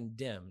stand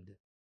condemned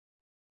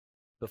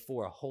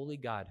before a holy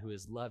God who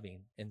is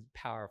loving and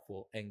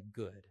powerful and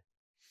good.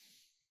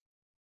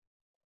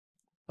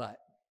 But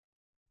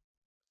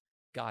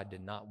God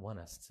did not want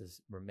us to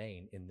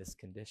remain in this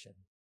condition.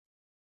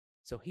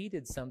 So he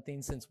did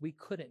something since we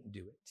couldn't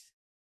do it.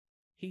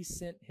 He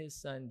sent his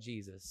son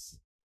Jesus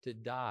to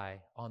die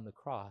on the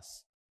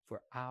cross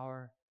for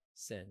our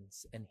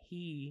sins, and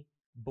he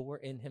bore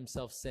in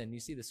himself sin. You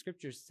see, the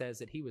scripture says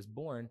that he was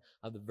born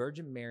of the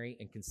Virgin Mary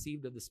and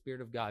conceived of the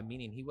Spirit of God,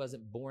 meaning he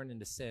wasn't born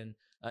into sin,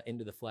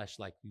 into the flesh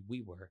like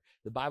we were.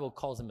 The Bible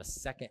calls him a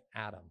second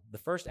Adam. The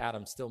first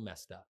Adam still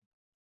messed up.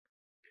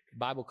 The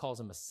Bible calls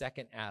him a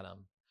second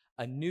Adam,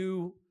 a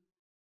new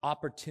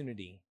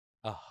opportunity,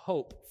 a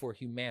hope for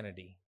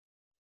humanity.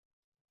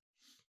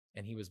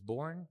 And he was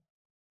born,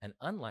 and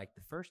unlike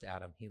the first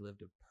Adam, he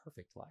lived a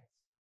perfect life.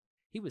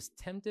 He was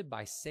tempted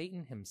by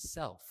Satan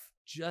himself,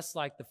 just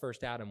like the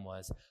first Adam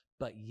was,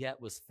 but yet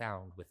was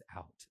found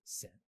without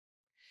sin.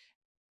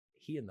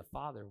 He and the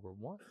Father were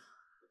one.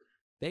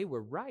 They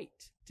were right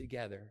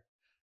together.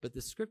 But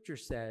the scripture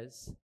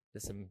says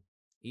that some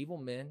evil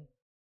men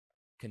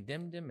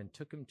condemned him and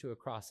took him to a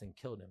cross and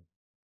killed him.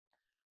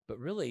 But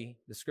really,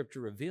 the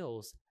scripture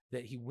reveals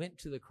that he went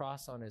to the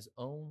cross on his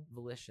own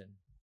volition,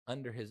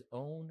 under his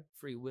own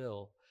free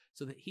will,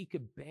 so that he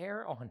could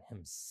bear on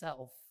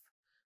himself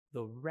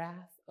the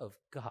wrath of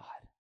God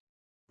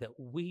that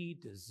we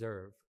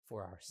deserve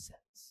for our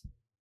sins.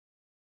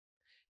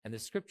 And the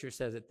scripture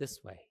says it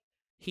this way: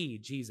 he,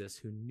 Jesus,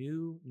 who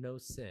knew no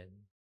sin,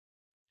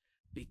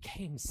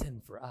 became sin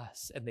for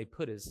us. And they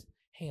put his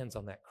hands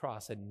on that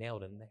cross and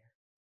nailed him there,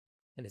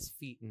 and his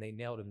feet, and they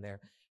nailed him there.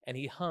 And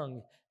he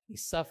hung, he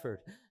suffered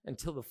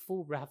until the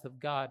full wrath of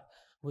God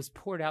was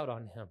poured out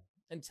on him,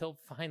 until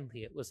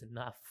finally it was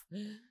enough,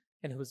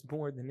 and it was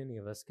more than any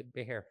of us could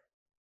bear.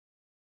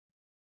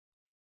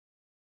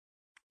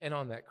 And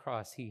on that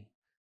cross, he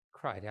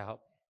cried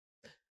out,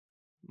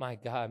 my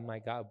God,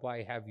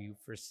 why have you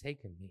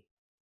forsaken me?"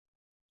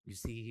 You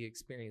see, he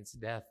experienced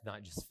death,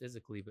 not just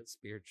physically, but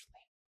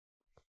spiritually.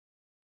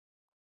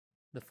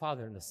 The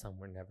Father and the Son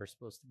were never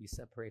supposed to be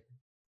separated.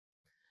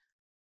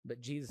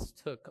 But Jesus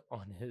took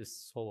on his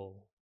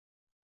soul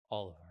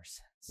all of our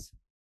sins,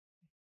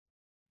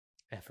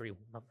 every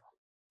one of them.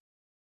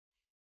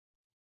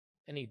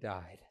 And he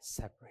died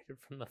separated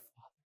from the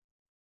Father.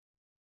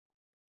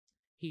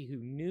 He who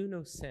knew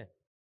no sin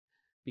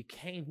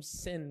became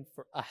sin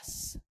for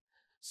us,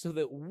 so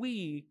that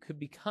we could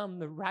become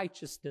the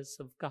righteousness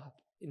of God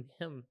in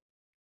him.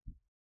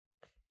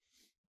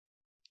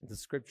 The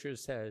scripture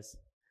says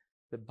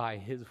that by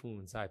his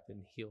wounds I've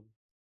been healed.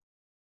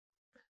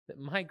 That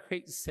my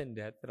great sin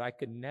debt that I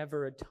could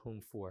never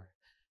atone for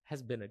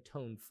has been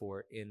atoned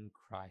for in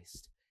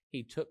Christ.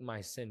 He took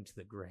my sin to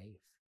the grave,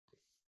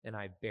 and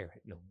I bear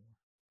it no more.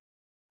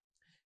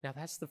 Now,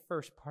 that's the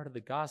first part of the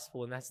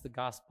gospel, and that's the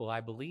gospel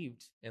I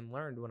believed and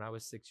learned when I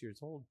was 6 years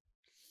old.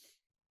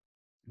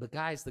 But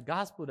guys, the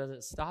gospel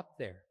doesn't stop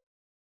there.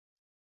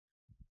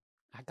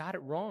 I got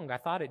it wrong. I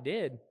thought it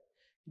did.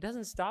 It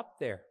doesn't stop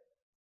there.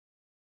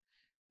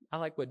 I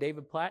like what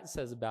David Platt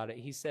says about it.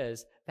 He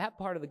says, that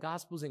part of the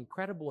gospel is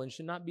incredible and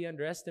should not be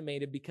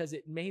underestimated because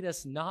it made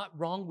us not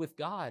wrong with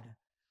God.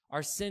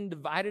 Our sin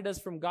divided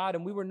us from God,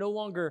 and we were no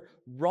longer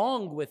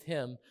wrong with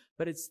him,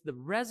 but it's the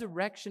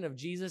resurrection of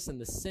Jesus and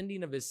the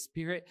sending of his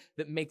Spirit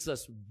that makes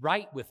us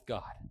right with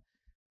God,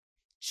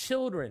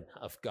 children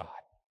of God,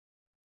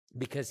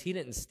 because he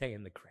didn't stay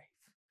in the grave.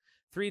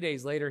 3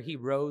 days later, he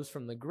rose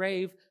from the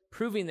grave,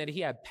 proving that he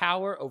had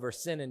power over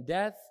sin and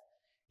death.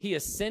 He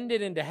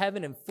ascended into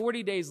heaven, and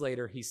 40 days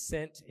later, he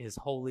sent his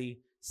Holy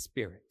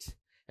Spirit.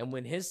 And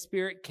when his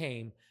Spirit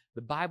came,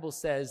 the Bible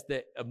says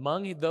that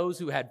among those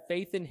who had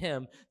faith in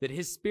him, that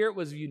his Spirit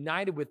was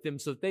united with them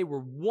so that they were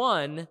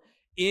one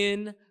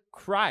in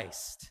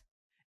Christ.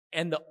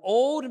 And the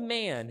old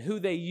man who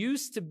they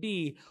used to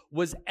be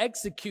was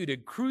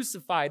executed,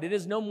 crucified. It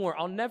is no more.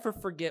 I'll never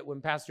forget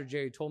when Pastor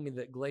Jerry told me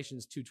that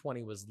Galatians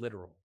 2:20 was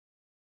literal.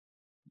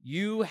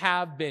 You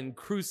have been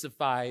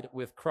crucified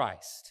with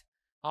Christ.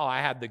 Oh,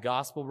 I had the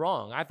gospel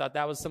wrong. I thought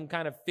that was some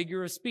kind of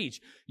figure of speech.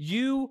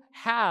 You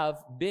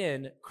have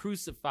been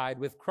crucified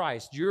with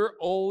Christ. Your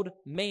old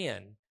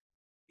man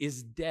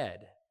is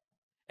dead.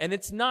 And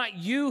it's not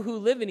you who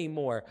live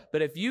anymore,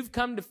 but if you've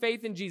come to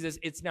faith in Jesus,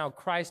 it's now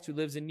Christ who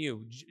lives in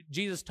you.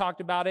 Jesus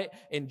talked about it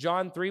in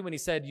John 3 when he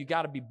said, you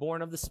got to be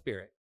born of the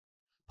Spirit.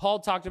 Paul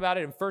talked about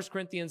it in 1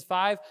 Corinthians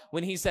 5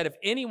 when he said, if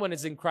anyone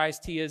is in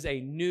Christ, he is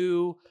a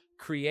new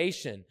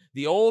creation.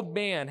 The old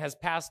man has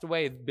passed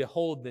away.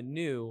 Behold, the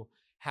new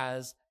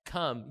has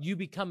come. You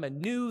become a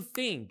new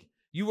thing.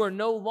 You are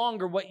no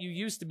longer what you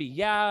used to be.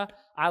 Yeah,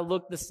 I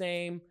look the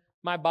same.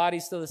 My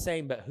body's still the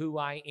same, but who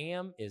I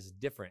am is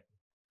different.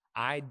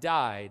 I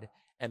died,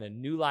 and a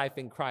new life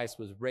in Christ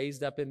was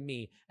raised up in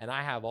me, and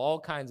I have all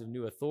kinds of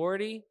new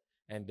authority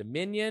and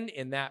dominion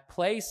in that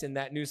place, in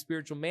that new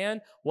spiritual man.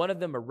 One of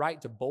them, a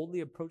right to boldly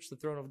approach the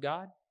throne of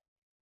God,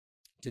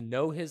 to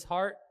know his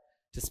heart,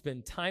 to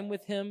spend time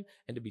with him,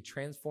 and to be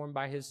transformed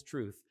by his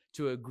truth,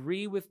 to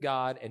agree with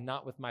God and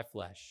not with my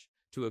flesh,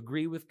 to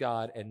agree with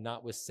God and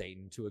not with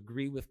Satan, to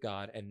agree with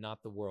God and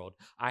not the world.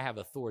 I have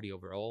authority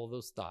over all of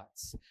those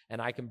thoughts,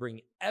 and I can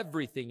bring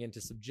everything into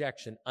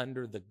subjection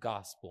under the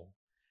gospel,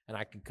 and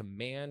I can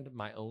command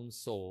my own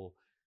soul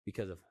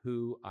because of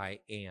who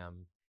I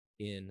am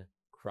in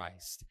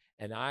Christ,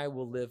 and I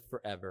will live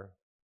forever.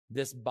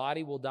 This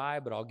body will die,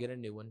 but I'll get a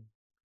new one,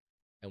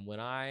 and when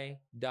I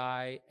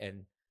die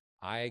and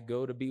I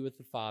go to be with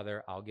the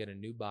Father, I'll get a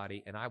new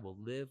body, and I will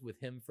live with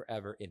him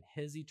forever in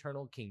his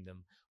eternal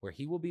kingdom, where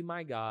he will be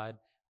my God,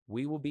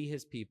 we will be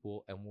his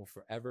people, and will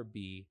forever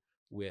be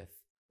with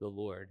the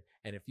Lord.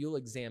 And if you'll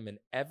examine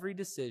every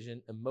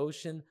decision,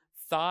 emotion,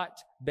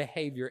 thought,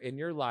 behavior in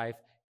your life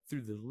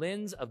through the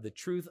lens of the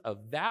truth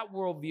of that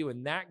worldview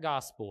and that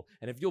gospel,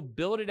 and if you'll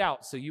build it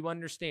out so you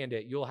understand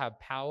it, you'll have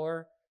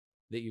power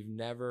that you've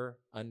never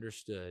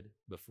understood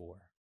before.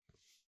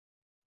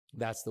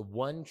 That's the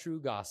one true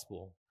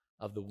gospel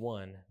of the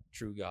one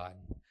true God.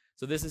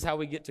 So this is how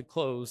we get to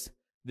close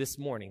this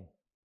morning.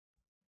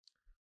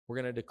 We're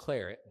going to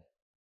declare it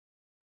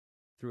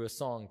through a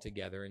song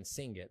together and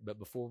sing it. But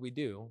before we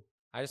do,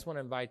 I just want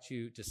to invite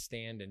you to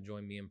stand and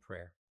join me in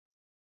prayer.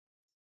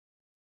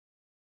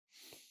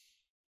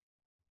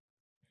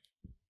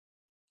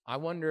 I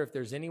wonder if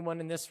there's anyone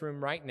in this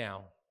room right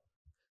now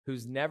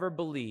who's never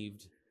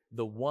believed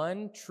the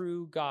one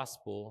true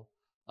gospel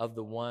of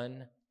the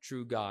one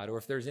true God, or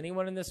if there's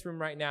anyone in this room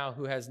right now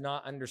who has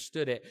not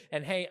understood it.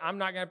 And hey, I'm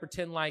not going to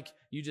pretend like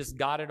you just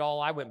got it all.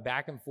 I went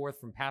back and forth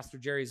from Pastor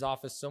Jerry's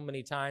office so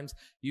many times.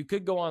 You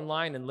could go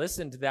online and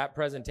listen to that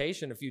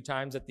presentation a few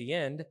times at the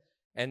end.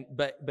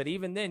 But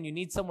even then, you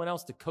need someone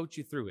else to coach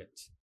you through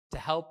it, to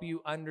help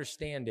you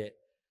understand it.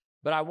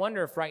 But I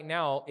wonder if right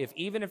now,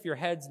 even if your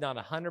head's not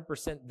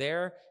 100%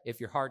 there,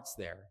 if your heart's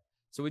there.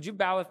 So would you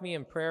bow with me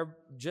in prayer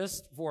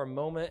just for a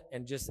moment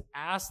and just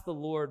ask the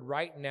Lord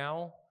right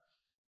now,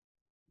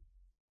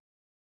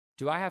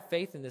 do I have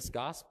faith in this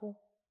gospel?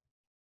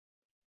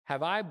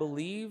 Have I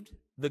believed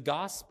the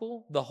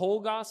gospel, the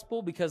whole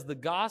gospel? Because the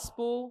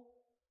gospel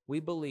we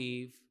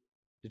believe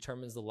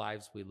determines the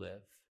lives we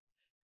live.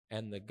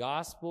 And the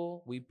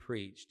gospel we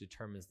preach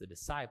determines the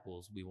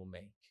disciples we will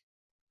make.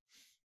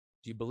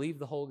 Do you believe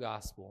the whole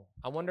gospel?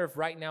 I wonder if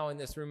right now in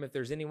this room, if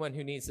there's anyone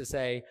who needs to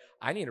say,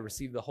 I need to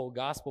receive the whole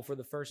gospel for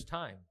the first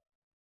time.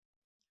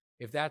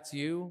 If that's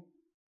you,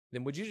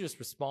 then would you just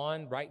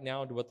respond right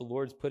now to what the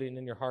Lord's putting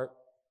in your heart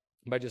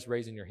by just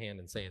raising your hand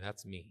and saying,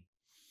 that's me.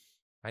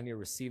 I need to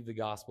receive the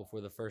gospel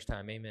for the first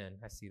time. Amen.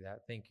 I see that.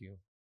 Thank you.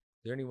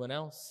 Is there anyone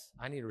else?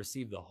 I need to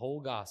receive the whole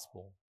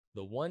gospel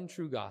The one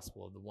true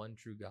gospel of the one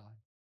true God.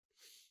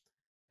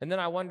 And then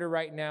I wonder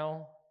right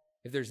now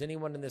if there's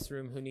anyone in this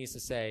room who needs to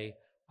say,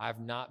 I've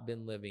not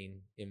been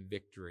living in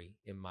victory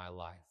in my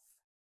life.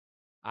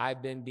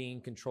 I've been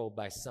being controlled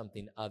by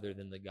something other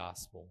than the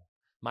gospel.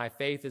 My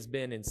faith has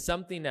been in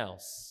something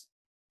else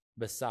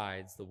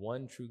besides the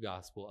one true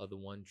gospel of the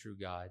one true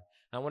God. And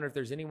I wonder if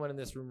there's anyone in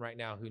this room right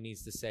now who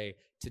needs to say,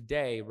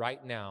 today,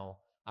 right now,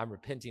 I'm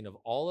repenting of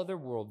all other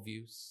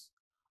worldviews,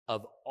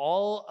 of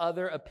all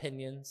other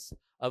opinions,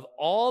 of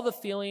all the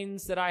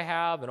feelings that I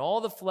have and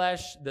all the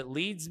flesh that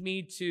leads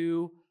me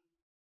to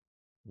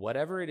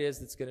whatever it is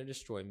that's going to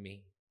destroy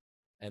me.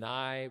 And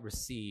I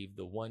receive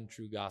the one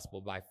true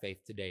gospel by faith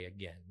today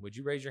again. Would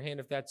you raise your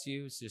hand if that's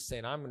you? It's just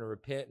saying, I'm going to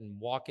repent and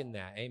walk in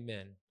that.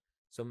 Amen.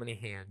 So many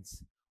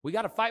hands. We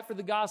got to fight for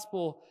the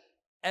gospel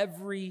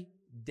every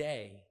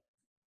day.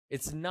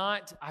 It's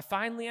not, I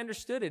finally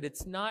understood it.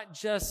 It's not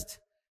just,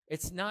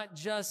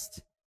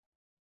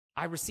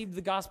 I received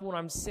the gospel when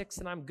I'm 6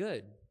 and I'm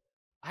good.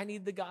 I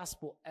need the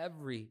gospel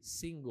every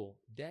single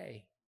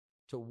day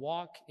to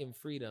walk in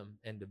freedom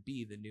and to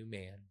be the new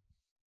man.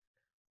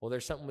 Well,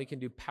 there's something we can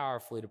do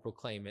powerfully to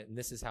proclaim it, and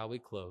this is how we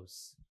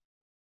close.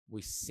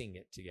 We sing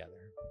it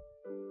together.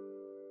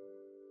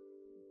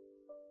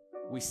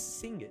 We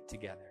sing it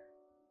together.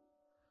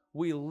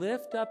 We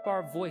lift up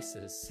our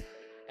voices,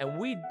 and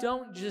we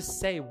don't just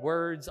say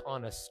words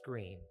on a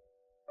screen,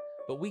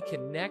 but we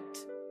connect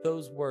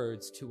those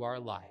words to our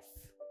life.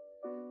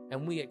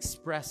 And we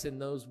express in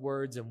those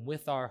words and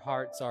with our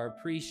hearts our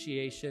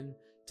appreciation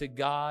to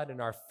God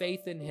and our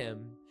faith in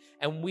Him.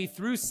 And we,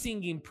 through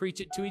singing,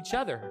 preach it to each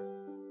other.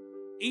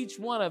 Each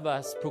one of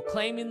us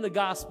proclaiming the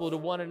gospel to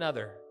one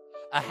another.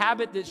 A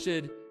habit that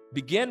should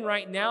begin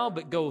right now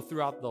but go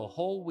throughout the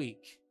whole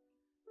week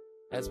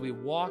as we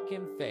walk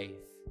in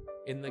faith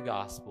in the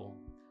gospel.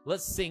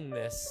 Let's sing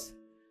this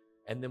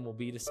and then we'll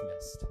be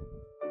dismissed.